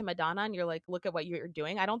mirror to Madonna and you're like, "Look at what you're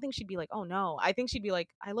doing," I don't think she'd be like, "Oh, no." I think she'd be like,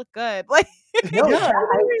 "I look good." Like, you No, know yeah, Yeah.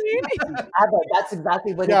 what I mean? Abba, that's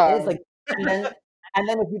exactly what it is. Yeah. Like, and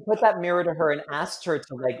then if you put that mirror to her and asked her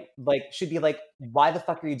to like she'd be like, "Why the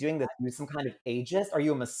fuck are you doing this? Are you some kind of ageist? Are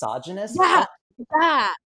you a misogynist? Yeah, Fuck," yeah.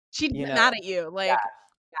 She'd you get know. mad at you, Yeah. like,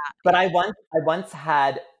 But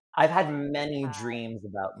yeah. I've had many dreams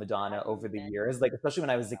about Madonna over the years. Like, especially when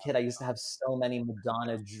I was a kid, I used to have so many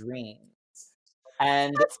Madonna dreams.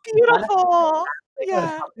 And That's one of beautiful. the things a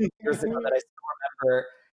Yeah. couple of years ago that I still remember,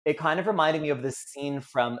 it kind of reminded me of this scene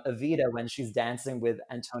from Evita when she's dancing with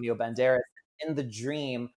Antonio Banderas. In the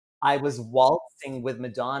dream, I was waltzing with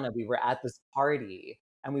Madonna. We were at this party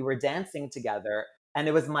and we were dancing together. And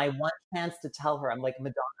it was my one chance to tell her, I'm like,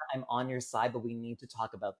 "Madonna, I'm on your side, but we need to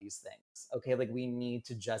talk about these things. Okay, like we need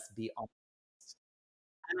to just be honest."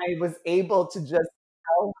 And I was able to just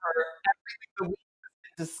tell her everything that we've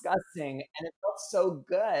been discussing, and it felt so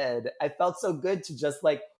good. I felt so good to just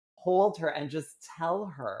like hold her and just tell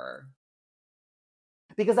her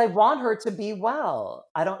because I want her to be well.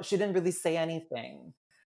 I don't. She didn't really say anything,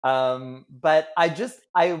 but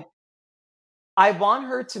I want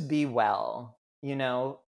her to be well,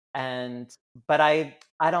 and but I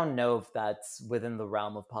don't know if that's within the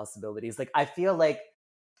realm of possibilities. Like I feel like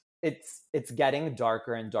it's getting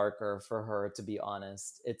darker and darker for her, to be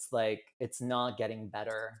honest. It's like it's not getting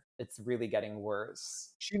better. It's really getting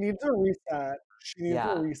worse. She needs a reset. She needs a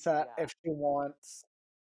Yeah. reset if she wants.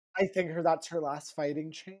 I think that's her last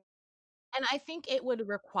fighting chance. And I think it would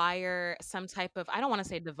require some type of, I don't wanna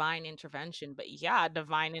say divine intervention, but yeah,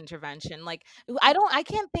 divine intervention. Like, I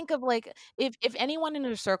can't think of, like, if anyone in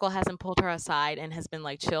her circle hasn't pulled her aside and has been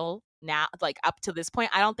like, "Chill now," like, up to this point,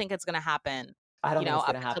 I don't think it's gonna happen, I don't think it's up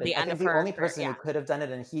gonna until happen. the I end think of the her only career. person Yeah. who could have done it,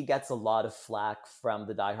 and he gets a lot of flack from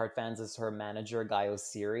the diehard fans, is her manager, Guy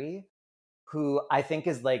Oseary, who I think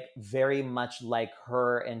is like very much like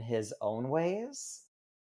her in his own ways.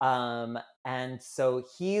 And so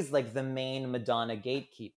he's like the main Madonna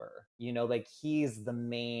gatekeeper, like he's the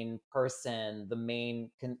main person, the main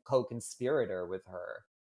co-conspirator with her.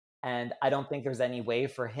 And I don't think there's any way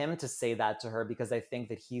for him to say that to her because I think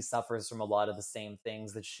that he suffers from a lot of the same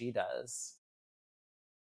things that she does.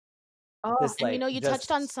 Oh, This and like you touched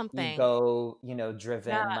on just something. ego, Yeah,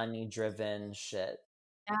 driven, money driven shit.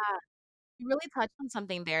 yeah. You really touched on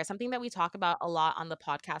something there. Something that we talk about a lot on the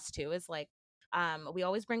podcast too is like, we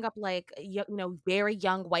always bring up like very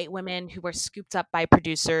young white women who were scooped up by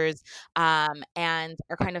producers, and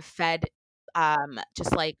are kind of fed,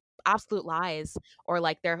 just like absolute lies, or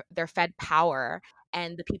like they're fed power.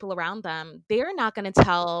 and the people around them, they're not going to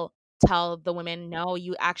tell the women, no,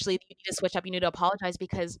 you actually, you need to switch up, you need to apologize,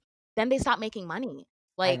 because then they stop making money.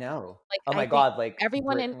 I Like know. like Oh I my think God, like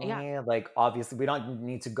everyone in yeah. Britney, like obviously we don't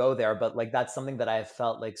need to go there, but like that's something that I have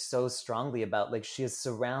felt like so strongly about. Like she is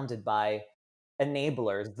surrounded by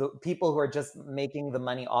enablers, the people who are just making the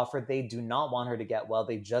money off her. They do not want her to get well.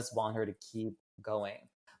 They just want her to keep going.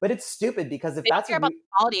 But it's stupid because if They don't that's care about the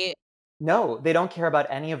quality. no, they don't care about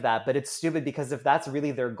any of that. But it's stupid because if that's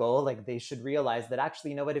really their goal, like they should realize that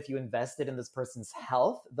actually, you know what? If you invested in this person's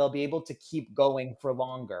health, they'll be able to keep going for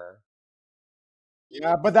longer.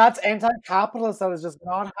 Yeah, but that's anti-capitalist. That is just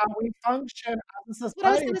not how we function as a What I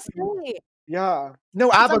was society. gonna say. Yeah. No,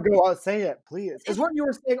 It's Abba, unfair. go say it, please. It's It's what you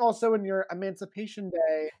were saying also in your Emancipation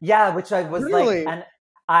Day. Yeah, which I was like, Really? and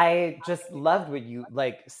I just loved what you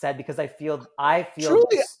like said because I feel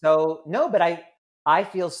Truly. so no, but I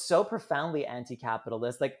feel so profoundly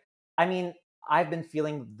anti-capitalist. Like, I mean, I've been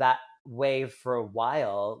feeling that way for a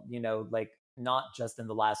while, you know, like not just in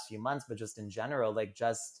the last few months, but just in general, like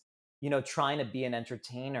just trying to be an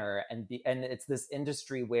entertainer and it's this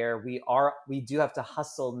industry where we do have to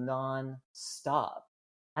hustle non-stop.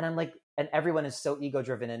 And I'm like, and everyone is so ego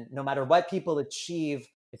driven, and no matter what people achieve,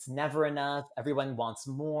 it's never enough. Everyone wants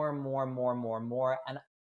more, more, more, more, more. And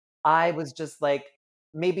I was just like,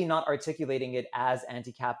 maybe not articulating it as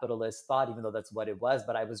anti-capitalist thought, even though that's what it was,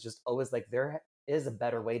 but I was just always like, there is a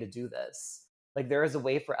better way to do this. Like there is a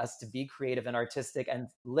way for us to be creative and artistic and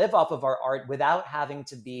live off of our art without having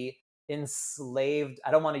to be enslaved.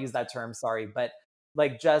 I don't want to use that term, sorry, but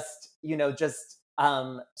like just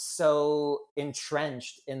so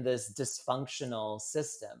entrenched in this dysfunctional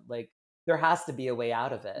system. Like there has to be a way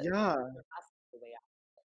out of it. Yeah. There has to be a way out.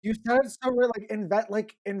 You said it so right,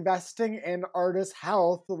 like investing in artist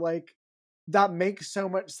health, like that makes so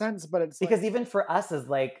much sense, but it's like Because even for us as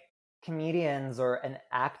like comedians and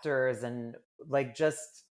actors and like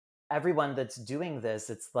just everyone that's doing this,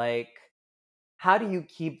 it's like, how do you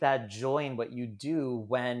keep that joy in what you do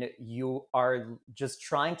when you are just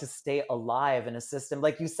trying to stay alive in a system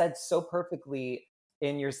like you said so perfectly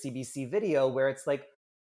in your CBC video, where it's like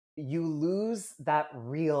you lose that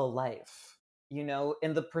real life, in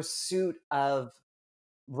the pursuit of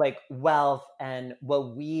like wealth and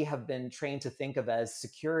what we have been trained to think of as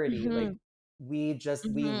security. Like Mhm. we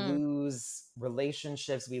Mhm. lose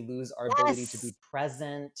relationships, we lose our ability to be Yes.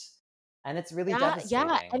 present, and it's really Yeah, yeah,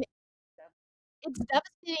 devastating. and it's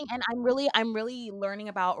devastating, and I'm really learning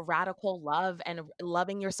about radical love and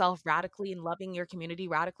loving yourself radically and loving your community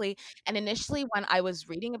radically. And initially when I was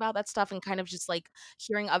reading about that stuff and kind of just like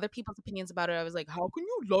hearing other people's opinions about it, I was like, how can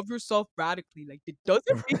you love yourself radically? Like it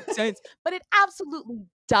doesn't make sense. But it absolutely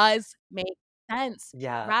does make sense.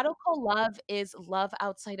 Yeah. Radical love is love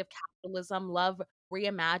outside of capitalism, love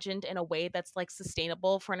reimagined in a way that's like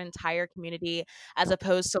sustainable for an entire community, as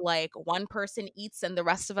opposed to like one person eats and the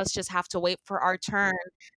rest of us just have to wait for our turn.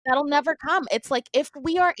 That'll never come. It's like if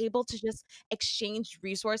we are able to just exchange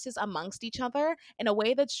resources amongst each other in a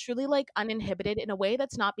way that's truly like uninhibited, in a way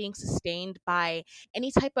that's not being sustained by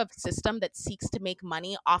any type of system that seeks to make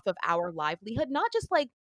money off of our livelihood, not just like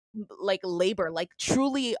labor, like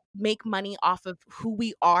truly make money off of who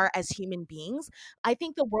we are as human beings, I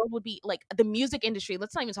think the world would be like the music industry.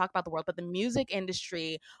 Let's not even talk about the world, but the music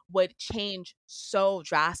industry would change so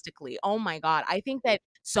drastically. Oh my God. I think that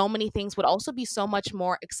so many things would also be so much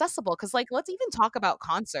more accessible. Cause like, let's even talk about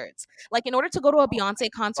concerts. Like, in order to go to a Beyonce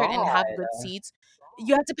concert and have good God, seats,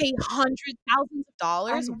 you have to pay hundreds, thousands of I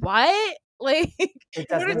dollars. What? Like, it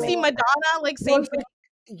in order doesn't to make see well, Madonna, like, well, same it's thing. like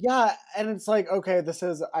yeah, and it's like, okay, this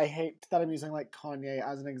is I hate that I'm using like Kanye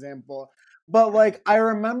as an example, but like I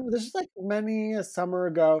remember this is like many a summer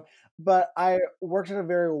ago, but I worked in a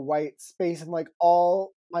very white space and like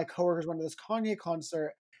all my coworkers went to this Kanye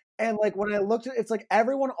concert. And like when I looked at it's like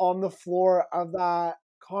everyone on the floor of that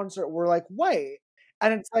concert were like white.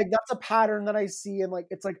 And it's like that's a pattern that I see and like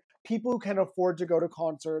it's like people who can afford to go to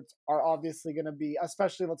concerts are obviously going to be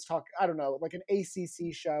especially let's talk I don't know, like an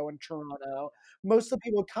ACC show in Toronto, most of the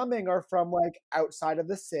people coming are from like outside of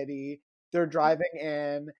the city. They're driving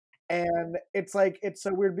in, and it's like it's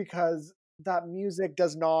so weird because that music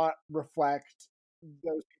does not reflect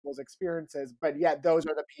those people's experiences, but yet those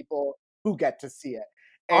are the people who get to see it.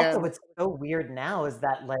 also And what's so weird now is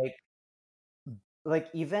that like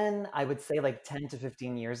even I would say like 10 to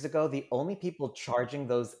 15 years ago, the only people charging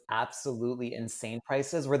those absolutely insane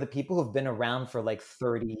prices were the people who've been around for like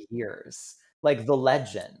 30 years, like the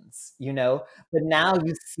legends, you know? But now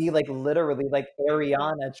you see like literally like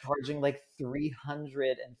Ariana charging like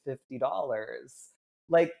 $350.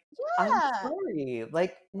 Like, I'm Yeah. sorry.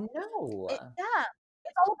 Like, no. Yeah.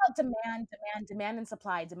 it's all about demand and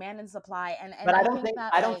supply, and But I think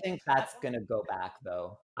that I don't like think that's gonna go back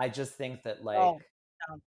though. I just think that like, oh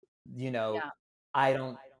no, you know, yeah. I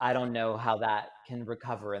don't know how that can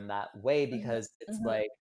recover in that way Mhm, because it's mhm, like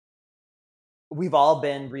we've all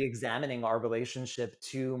been re-examining our relationship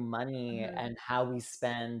to money mhm, and how we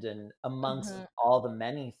spend and amongst mhm, all the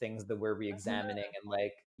many things that we're mhm, re-examining and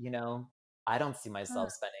like, I don't see mhm.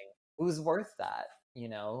 myself spending who's worth that,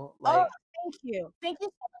 Oh, like thank you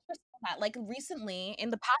so much for saying that. Like recently, in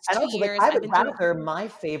the past and two also like years, I I've would been doing. rather my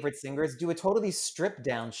favorite singers do a totally stripped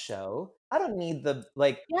down show. I don't need the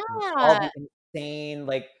like all Yeah. the insane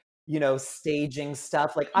like, staging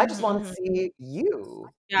stuff. Like I Mhm, just want to mhm. see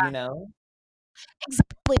you, Yeah,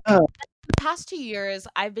 Exactly. Oh, The past 2 years,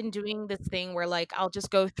 I've been doing this thing where, like, I'll just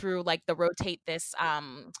go through, like, the rotate this,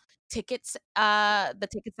 tickets, the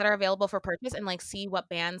tickets that are available for purchase and, like, see what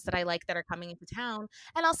bands that I like that are coming into town,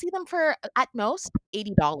 and I'll see them for, at most,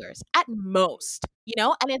 $80, at most, you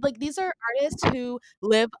know? And it's like, these are artists who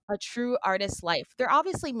live a true artist life. They're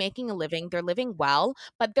obviously making a living, they're living well,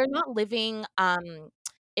 but they're not living,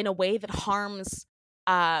 in a way that harms,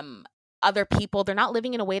 um, other people. They're not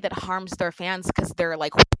living in a way that harms their fans because 'cause they're,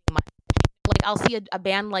 like, like I'll see a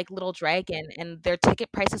band like Little Dragon and their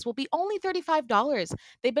ticket prices will be only $35.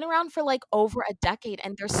 They've been around for like over a decade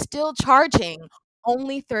and they're still charging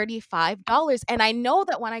only $35. And I know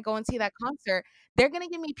that when I go and see that concert, they're going to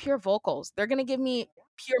give me pure vocals. They're going to give me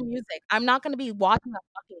pure music. I'm not going to be watching a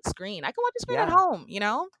fucking screen. I can watch a screen at yeah. home, you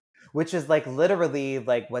know? Which is like literally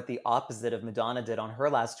like what the opposite of Madonna did on her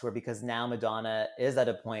last tour because now Madonna is at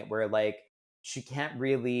a point where like she can't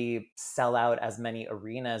really sell out as many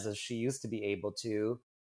arenas as she used to be able to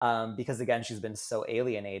because again she's been so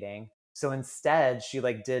alienating. So instead she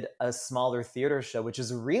like did a smaller theater show which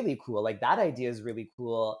is really cool. Like that idea is really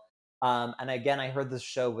cool. And again I heard this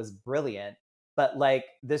show was brilliant but like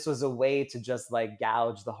this was a way to just like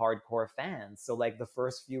gouge the hardcore fans so like the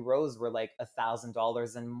first few rows were like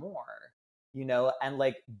 $1,000 and more and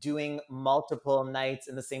like doing multiple nights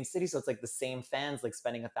in the same city so it's like the same fans like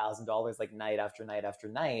spending $1,000 like night after night after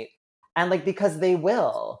night and like because they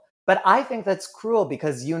will but I think that's cruel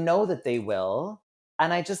because that they will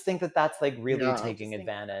and I just think that that's like really yeah. taking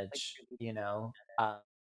advantage.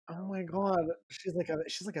 Oh my god, she's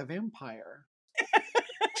like a vampire.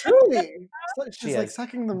 Truly, it's like She she's like is.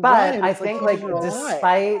 sucking the blood. But I It's like think keeping like her alive.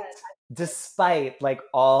 despite like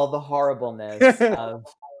all the horribleness of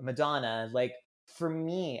Madonna, like for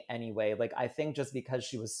me anyway, like I think just because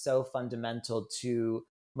she was so fundamental to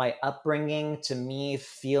my upbringing, to me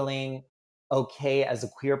feeling okay as a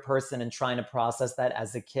queer person and trying to process that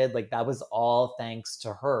as a kid, like that was all thanks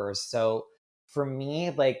to her. So for me,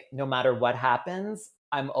 like no matter what happens,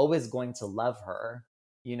 I'm always going to love her.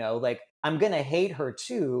 Like I'm going to hate her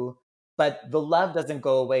too, but the love doesn't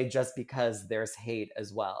go away just because there's hate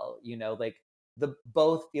as well. Like the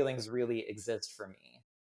both feelings really exist for me.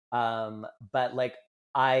 But like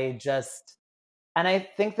I just and I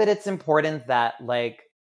think that it's important that like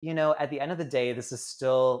at the end of the day this is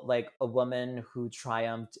still like a woman who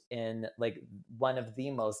triumphed in like one of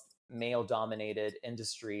the most male dominated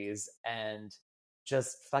industries and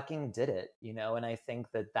just fucking did it. And I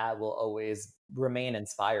think that that will always remain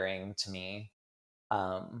inspiring to me.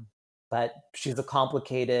 um but she's a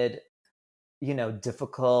complicated,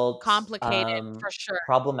 difficult, complicated for sure.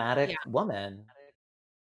 problematic Yeah. woman.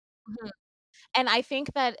 Mhm. And I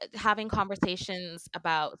think that having conversations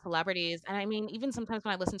about celebrities, and I mean, even sometimes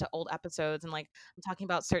when I listen to old episodes and like I'm talking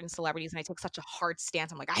about certain celebrities and I take such a hard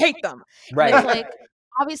stance, I'm like, I hate them. And it's Right. like,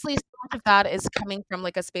 obviously, so much of that is coming from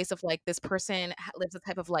like a space of like, this person lives a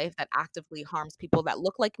type of life that actively harms people that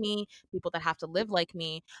look like me, people that have to live like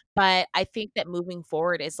me. But I think that moving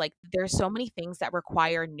forward is like, there's so many things that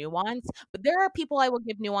require nuance, but there are people I will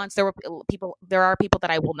give nuance. There are people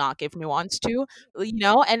that I will not give nuance to,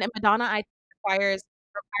 and Madonna, I requires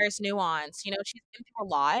nuance. She's been through a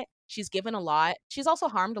lot. She's given a lot. She's also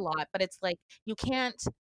harmed a lot, but it's like you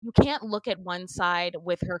can't look at one side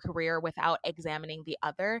with her career without examining the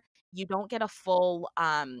other. You don't get a full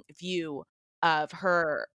view of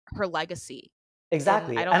her legacy. And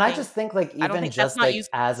Exactly. And I just think like I don't even think that's just not like used.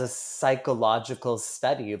 as a psychological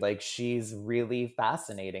study, like she's really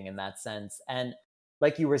fascinating in that sense. And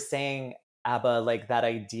like you were saying, Abba, like that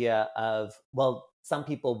idea of, well, some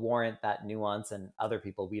people warrant that nuance and other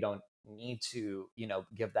people we don't need to,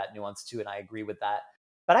 give that nuance to. And I agree with that.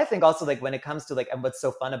 But I think also like when it comes to like, and what's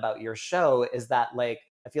so fun about your show is that like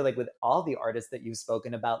I feel like with all the artists that you've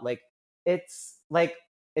spoken about, like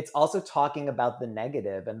it's also talking about the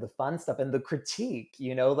negative and the fun stuff and the critique,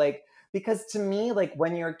 like because to me, like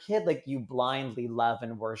when you're a kid, like you blindly love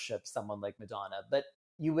and worship someone like Madonna. But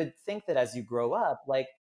you would think that as you grow up, like,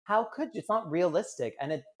 how could you? It's not realistic,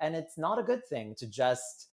 and it's not a good thing to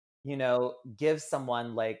just, give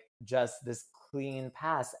someone like just this clean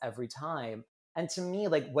pass every time. And to me,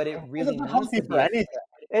 like, what it It's really not means healthy to for be a anything.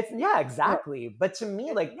 it's yeah, Yeah. exactly. But to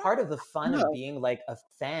me, like, Yeah. part of the fun of No. being like a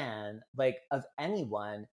fan, like, of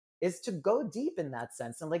anyone, is to go deep in that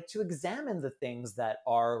sense and like to examine the things that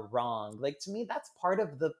are wrong. Like, to me, that's part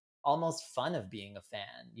of the almost fun of being a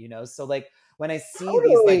fan. So like when I see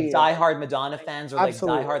these like Totally. diehard Madonna fans or like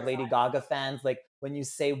Absolutely. diehard Lady Gaga fans, like when you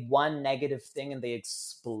say one negative thing and they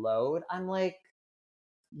explode, I'm like,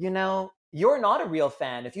 you're not a real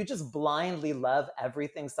fan. If you just blindly love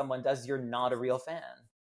everything someone does, you're not a real fan.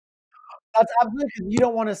 That's absolutely, 'cause you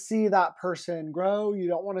don't wanna see that person grow, you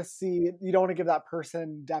don't wanna give that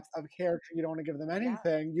person depth of character, you don't wanna give them Yeah.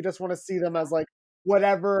 anything, you just wanna see them as, like,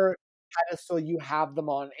 whatever pedestal you have them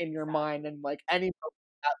on in your mind, and, like, any moment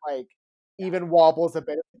that, like, even wobbles a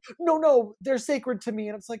bit, "No, no, they're sacred to me,"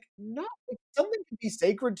 and it's like, "No, like, something can be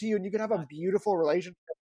sacred to you, and you can have a beautiful relationship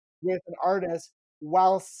with an artist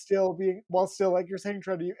while still, like you're saying,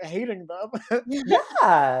 Trendy, hating them."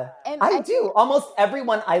 Yeah, And I I think do. Almost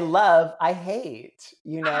everyone I love, I hate,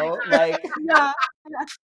 like yeah.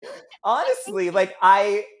 honestly, like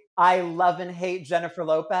I love and hate Jennifer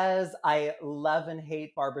Lopez. I love and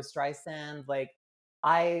hate Barbara Streisand. Like,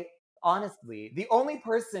 I honestly, the only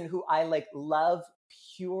person who I like love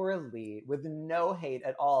purely with no hate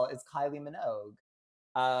at all is Kylie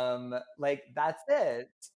Minogue. Like, that's it.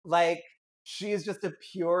 Like, she is just a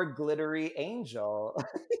pure glittery angel.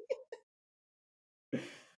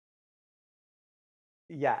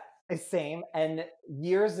 Yeah, same. And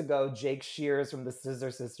years ago, Jake Shears from the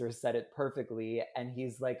Scissor Sisters said it perfectly. And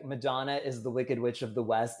he's like, Madonna is the Wicked Witch of the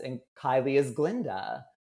West, and Kylie is Glinda.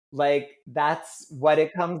 Like, that's what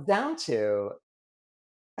it comes down to.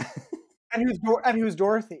 And who's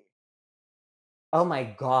Dorothy? Oh my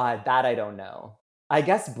God, that I don't know. I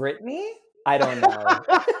guess Britney? I don't know.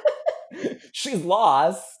 She's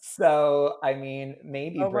lost. So, I mean,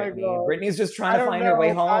 maybe Oh my Britney. god. Britney's just trying I to don't find her way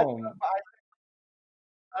know. home.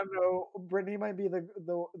 I don't know. Brittany might be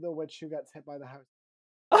the witch who gets hit by the house.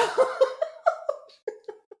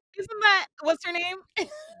 Isn't that what's her name?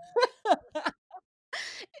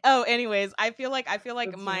 Oh, anyways, I feel like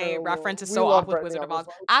It's my terrible. reference is We so off love with Brittany Wizard on of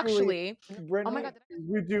this Oz. one. Truly, Actually, oh my Brittany, god,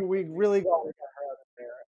 we do. We really gotta get her out of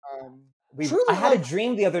there. I Truly, had a like,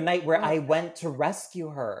 dream the other night where I went to rescue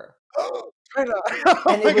her. Trina. And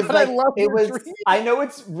Oh it my was god, I like, love it your was, dream. I know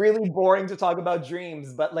it's really boring to talk about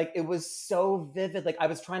dreams, but like, it was so vivid. Like, I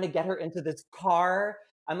was trying to get her into this car.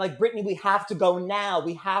 I'm like, Brittany, we have to go now.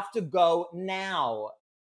 We have to go now.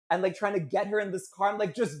 And like, trying to get her in this car. I'm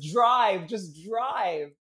like, just drive, just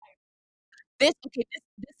drive. this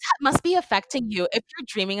must be affecting you. If you're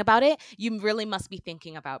dreaming about it, you really must be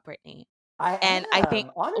thinking about Britney. I And I think,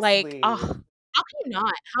 am, like, honestly. how can you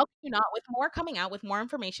not? How can you not? With more coming out, with more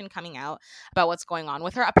information coming out about what's going on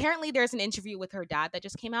with her. Apparently, there's an interview with her dad that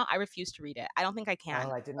just came out. I refuse to read it. I don't think I can.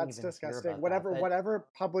 Oh, I didn't That's even hear disgusting. about that. But Whatever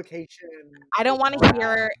publication. I don't want to yeah.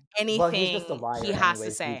 hear Well, he's just a anything liar he has to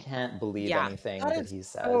anyway, so you say. can't believe Yeah. anything That that is he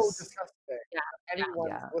so says. disgusting. Yeah. Yeah. Anyone's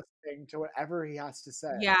Yeah. listening to whatever he has to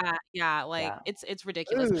say. Yeah, like Yeah. it's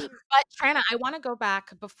ridiculous. Ugh. But Trana, I want to go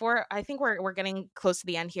back before I think we're getting close to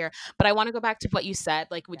the end here, but I want to go back to what you said,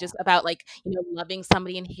 like we just about like, loving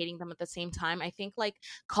somebody and hating them at the same time. I think like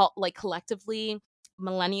collectively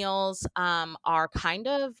millennials are kind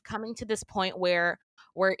of coming to this point where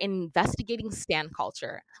we're investigating stan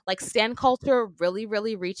culture. Like stan culture really,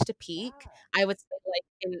 really reached a peak. I would say like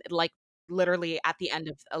in like literally at the end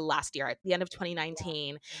of last year, at the end of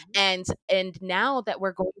 2019. And now that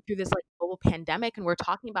we're going through this like global pandemic and we're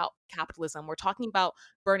talking about capitalism, we're talking about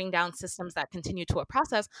burning down systems that continue to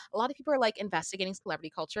oppress us, a lot of people are like investigating celebrity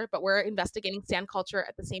culture, but we're investigating stan culture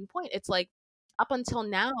at the same point. It's like up until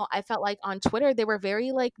now, I felt like on Twitter they were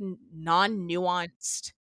very like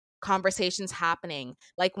non-nuanced conversations happening.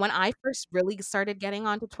 Like when I first really started getting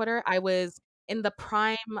onto Twitter, I was in the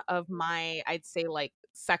prime of my, I'd say, like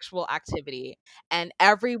sexual activity, and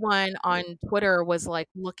everyone on Twitter was like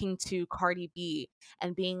looking to Cardi B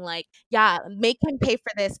and being like, yeah, make him pay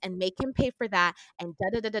for this and make him pay for that and da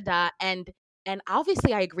da da da da. And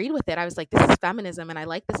obviously I agreed with it. I was like, this is feminism and I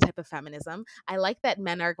like this type of feminism. I like that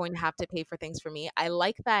men are going to have to pay for things for me. I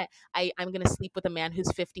like that I'm going to sleep with a man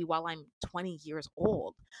who's 50 while I'm 20 years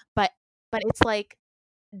old. But it's like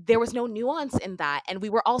there was no nuance in that, and we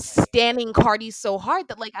were all standing Cardi so hard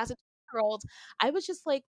that like as a year old, I was just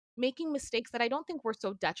like making mistakes that I don't think were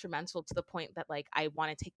so detrimental to the point that like I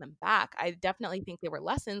want to take them back. I definitely think they were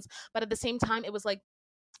lessons, but at the same time, it was like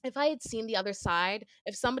if I had seen the other side,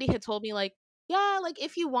 if somebody had told me like, yeah, like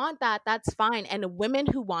if you want that, that's fine. And women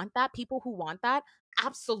who want that, people who want that,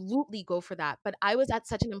 absolutely go for that. But I was at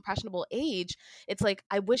such an impressionable age. It's like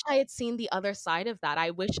I wish I had seen the other side of that.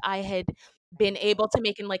 I wish I had been able to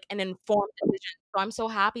make an informed decision. So I'm so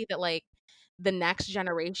happy that like the next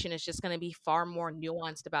generation is just going to be far more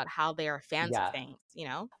nuanced about how they are fans of Yeah. things, you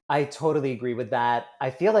know? I totally agree with that. I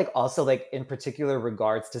feel like also like in particular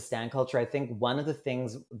regards to stan culture, I think one of the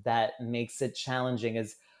things that makes it challenging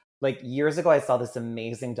is like years ago I saw this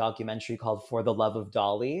amazing documentary called For the Love of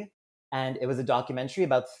Dolly, and it was a documentary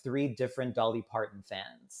about three different Dolly Parton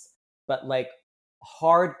fans. But like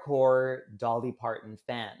hardcore Dolly Parton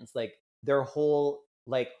fans, like their whole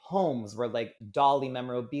like homes were like Dolly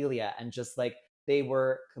memorabilia and just like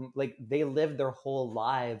like they lived their whole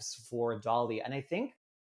lives for Dolly. And I think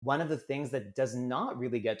one of the things that does not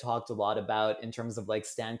really get talked a lot about in terms of like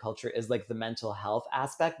stan culture is like the mental health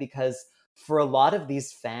aspect, because for a lot of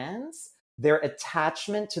these fans, their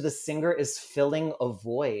attachment to the singer is filling a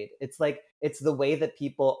void. It's like it's the way that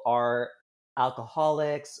people are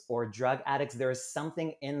alcoholics or drug addicts. There is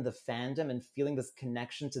something in the fandom and feeling this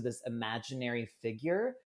connection to this imaginary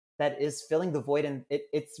figure that is filling the void, and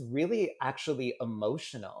it's really actually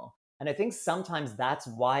emotional. And I think sometimes that's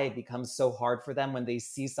why it becomes so hard for them when they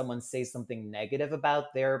see someone say something negative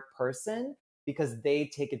about their person, because they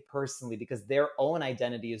take it personally, because their own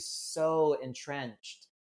identity is so entrenched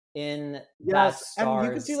in that Yes, and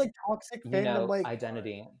you can see, star's, like, toxic fandom, like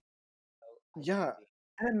identity. yeah,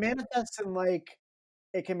 and it manifests in, like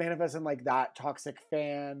it can manifest in, like, that toxic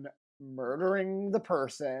fan murdering the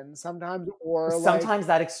person sometimes or, like, Sometimes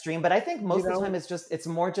that extreme, but I think you most of the time know it's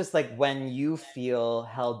more just like when you feel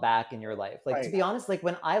held back in your life. Like to Right. be honest, like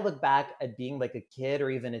when I look back at being like a kid or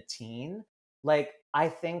even a teen, like I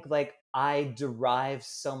think like I derive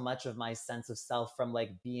so much of my sense of self from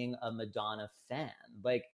like being a Madonna fan.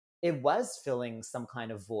 Like it was filling some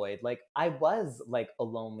kind of void. Like I was like a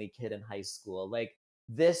lonely kid in high school. Like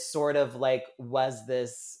this sort of like was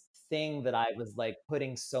this thing that I was like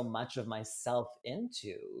putting so much of myself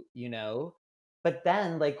into, you know? But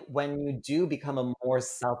then, like, when you do become a more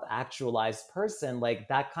self-actualized person, like,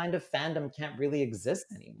 that kind of fandom can't really exist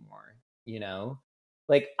anymore, you know?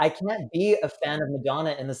 Like, I can't be a fan of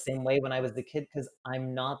Madonna in the same way when I was a kid because 'cause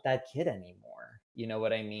I'm not that kid anymore, you know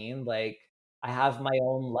what I mean? Like, I have my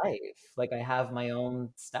own life, like, I have my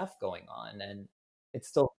own stuff going on, and it's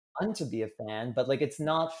still fun to be a fan, but, like, it's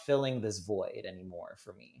not filling this void anymore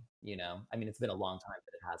for me, you know? I mean, it's been a long time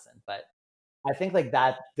that it hasn't, but I think like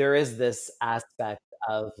that there is this aspect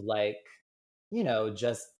of like,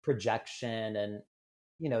 just projection and,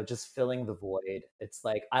 just filling the void. It's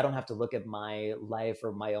like I don't have to look at my life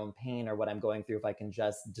or my own pain or what I'm going through if I can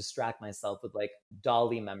just distract myself with like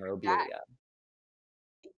Dolly Yeah, memorabilia.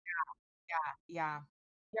 yeah, yeah.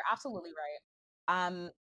 You're absolutely right.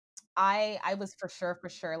 I was for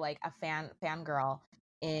sure like a fangirl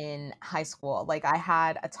in high school. Like I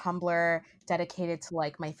had a Tumblr dedicated to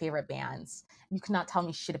like my favorite bands. You cannot tell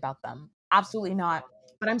me shit about them. Absolutely not.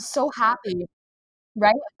 But I'm so happy,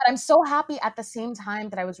 right? But I'm so happy at the same time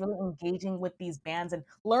that I was really engaging with these bands and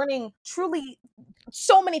learning truly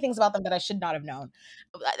so many things about them that I should not have known.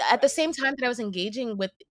 At the same time that I was engaging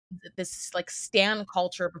with this like stan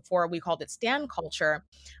culture before we called it stan culture,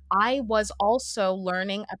 I was also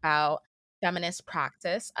learning about feminist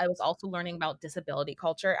practice. I was also learning about disability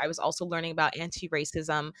culture. I was also learning about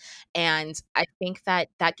anti-racism, and I think that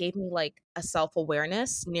that gave me like a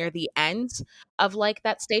self-awareness near the end of like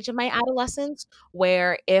that stage of my adolescence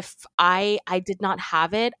where if I did not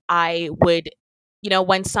have it, I would,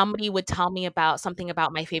 when somebody would tell me about something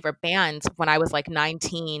about my favorite band when I was like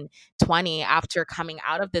 19, 20, after coming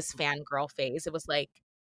out of this fangirl phase, it was like,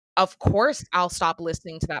 of course I'll stop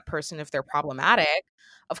listening to that person if they're problematic.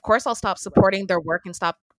 Of course I'll stop supporting their work and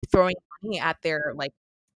stop throwing money at their like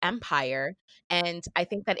empire. And I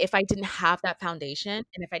think that if I didn't have that foundation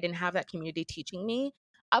and if I didn't have that community teaching me,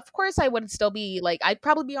 of course I would still be like, I'd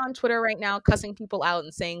probably be on Twitter right now cussing people out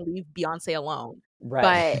and saying leave Beyonce alone.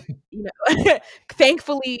 Right. But,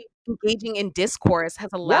 thankfully engaging in discourse has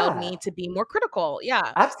allowed Yeah. me to be more critical.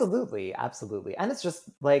 Yeah. Absolutely, absolutely. And it's just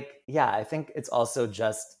like, yeah, I think it's also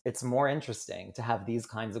just it's more interesting to have these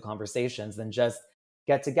kinds of conversations than just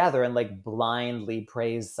get together and like blindly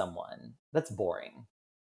praise someone. That's boring,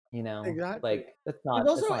 you know? Exactly. Like it's It not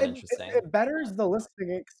also it's not interesting. it betters the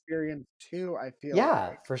listening experience too, I feel Yeah,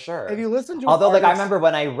 like. for If sure. you listen to an Although like I artist remember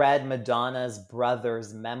when I read Madonna's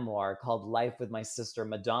brother's memoir called Life with My Sister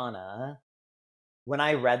Madonna, when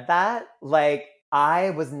I read that, like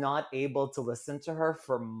I was not able to listen to her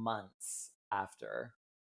for months after.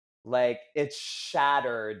 Like it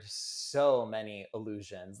shattered so many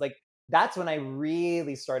illusions. Like that's when I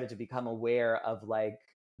really started to become aware of like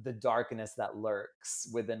the darkness that lurks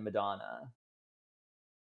within Madonna.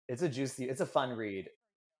 It's a fun read.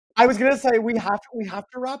 I was gonna say we have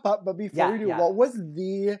to wrap up, but before Yeah, we do, yeah. what was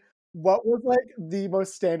like the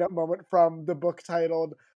most stand-up moment from the book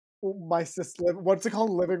titled "My Sister"? What's it called?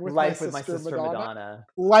 Living with Life my with my sister Madonna.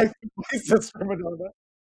 Life with my sister Madonna.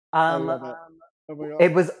 I love it. Oh my God.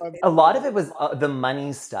 It was a lot of it was the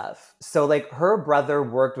money stuff. So like her brother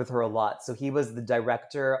worked with her a lot. So he was the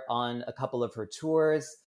director on a couple of her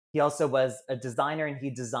tours. He also was a designer, and he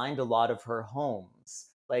designed a lot of her homes,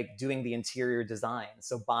 like doing the interior design.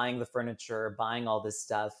 So buying the furniture, buying all this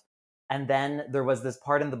stuff. And then there was this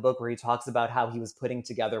part in the book where he talks about how he was putting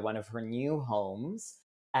together one of her new homes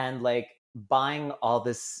and like buying all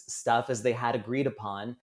this stuff as they had agreed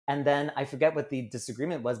upon. And then I forget what the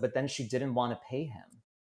disagreement was, but then she didn't want to pay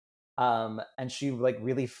him. And she like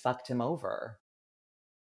really fucked him over.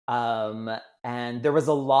 And there was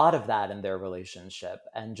a lot of that in their relationship,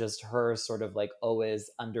 and just her sort of like always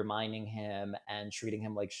undermining him and treating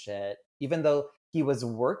him like shit, even though he was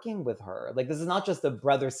working with her. Like, this is not just a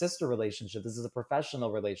brother-sister relationship. This is a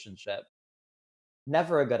professional relationship.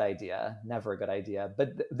 Never a good idea. Never a good idea. But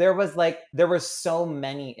there were so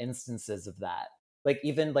many instances of that. Like,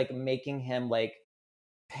 even like making him like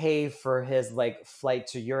pay for his like flight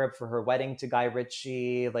to Europe for her wedding to Guy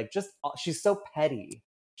Ritchie. Like, just she's so petty.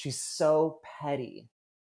 She's so petty.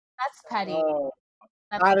 That's petty. Oh,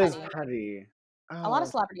 That's that petty. is petty. A lot of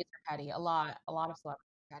Oh. celebrities are petty. A lot of celebrities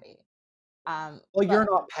are petty. Well, but you're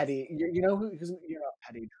not petty. You know who's you're not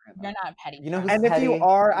petty, Trina. You're not petty. You know who's And petty? if you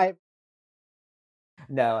are,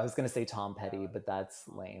 No, I was gonna say Tom Petty, but that's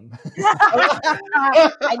lame.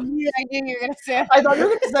 I knew you were gonna say. I thought you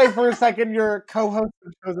were gonna say for a second your co-host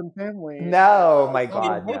of Chosen Family. No, my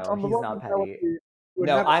God, no, on the he's road not that would petty. be- would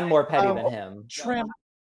No, never- I'm more petty than him.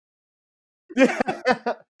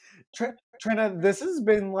 Trina, this has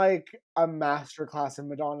been like a masterclass in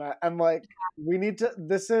Madonna, and like we need to.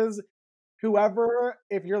 This is whoever.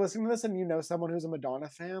 If you're listening to this and you know someone who's a Madonna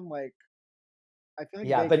fan, like I feel like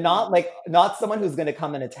Yeah, they but can- not someone who's gonna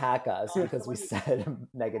come and attack us because we said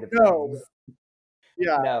negative No. things.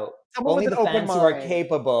 Yeah, No, someone only with the an open fans who are mind.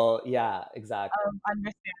 capable. Yeah, exactly.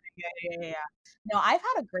 Understanding. Yeah. No, I've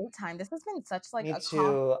had a great time. This has been such like Me a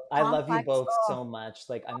too. I love you complex- both oh. so much.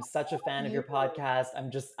 Like, I'm such a fan of your you. podcast.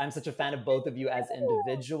 I'm such a fan of both of you as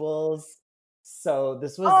individuals. So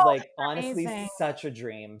this was Oh, like that's honestly amazing. such a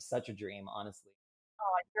dream, honestly.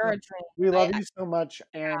 You're a dream. We love you so much,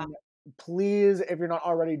 and please, if you're not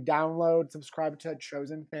already, download, subscribe to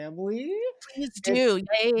Chosen Family. Please do.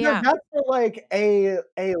 Yeah. That's for like a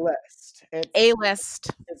list. A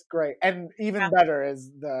list. It's great, and even better is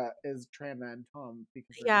Trina and Tom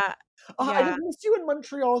because Yeah. I just missed you in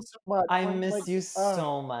Montreal so much. I Like, miss you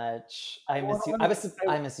so much. I miss you. I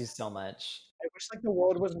miss you so much. I wish like the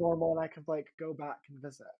world was normal and I could like go back and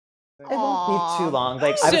visit. It won't be too long.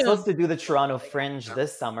 Like, I was Soon. supposed to do the Toronto Fringe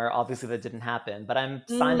this summer. Obviously, that didn't happen, but I'm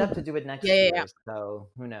signed up to do it next year. So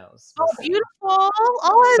who knows? Oh, We'll see. beautiful.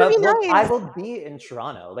 Oh, But that'd be look, I nice. will be in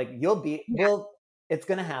Toronto. Like, you'll be. It's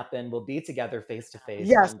gonna happen. We'll be together face to face.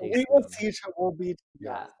 Yes, one day we will soon. see each other. We'll be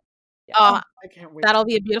Yeah. together. I can't wait. That'll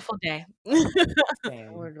be a beautiful day. Oh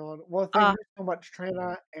Same. my God. Well, thank you so much,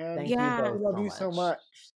 Trina, and Thank Yeah. you I both love you so much.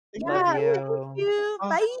 Love you. Thank you. Oh.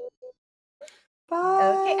 Bye. Bye.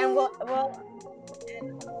 Okay, and we'll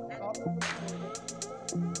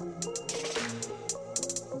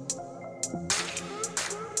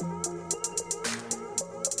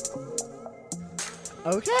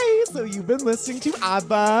Okay, so you've been listening to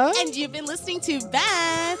ABBA. And you've been listening to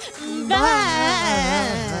Bye.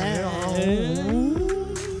 Bye.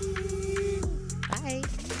 Bye.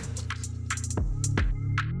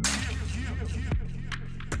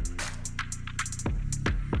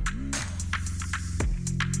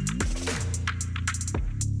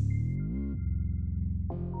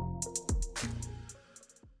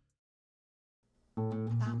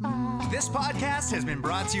 This podcast has been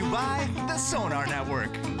brought to you by the Sonar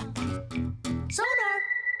Network.